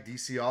hashtag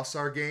DC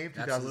All-Star Game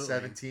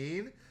 2017.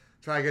 Absolutely.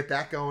 Try to get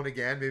that going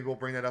again. Maybe we'll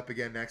bring that up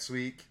again next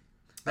week.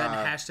 And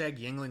hashtag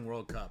Yuengling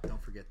World Cup.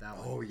 Don't forget that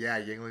one. Oh, yeah,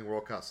 Yuengling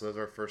World Cup. So those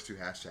are our first two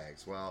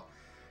hashtags. Well,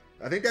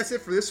 I think that's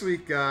it for this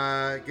week. Get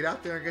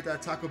out there and get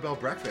that Taco Bell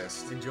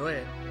breakfast. Enjoy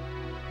it.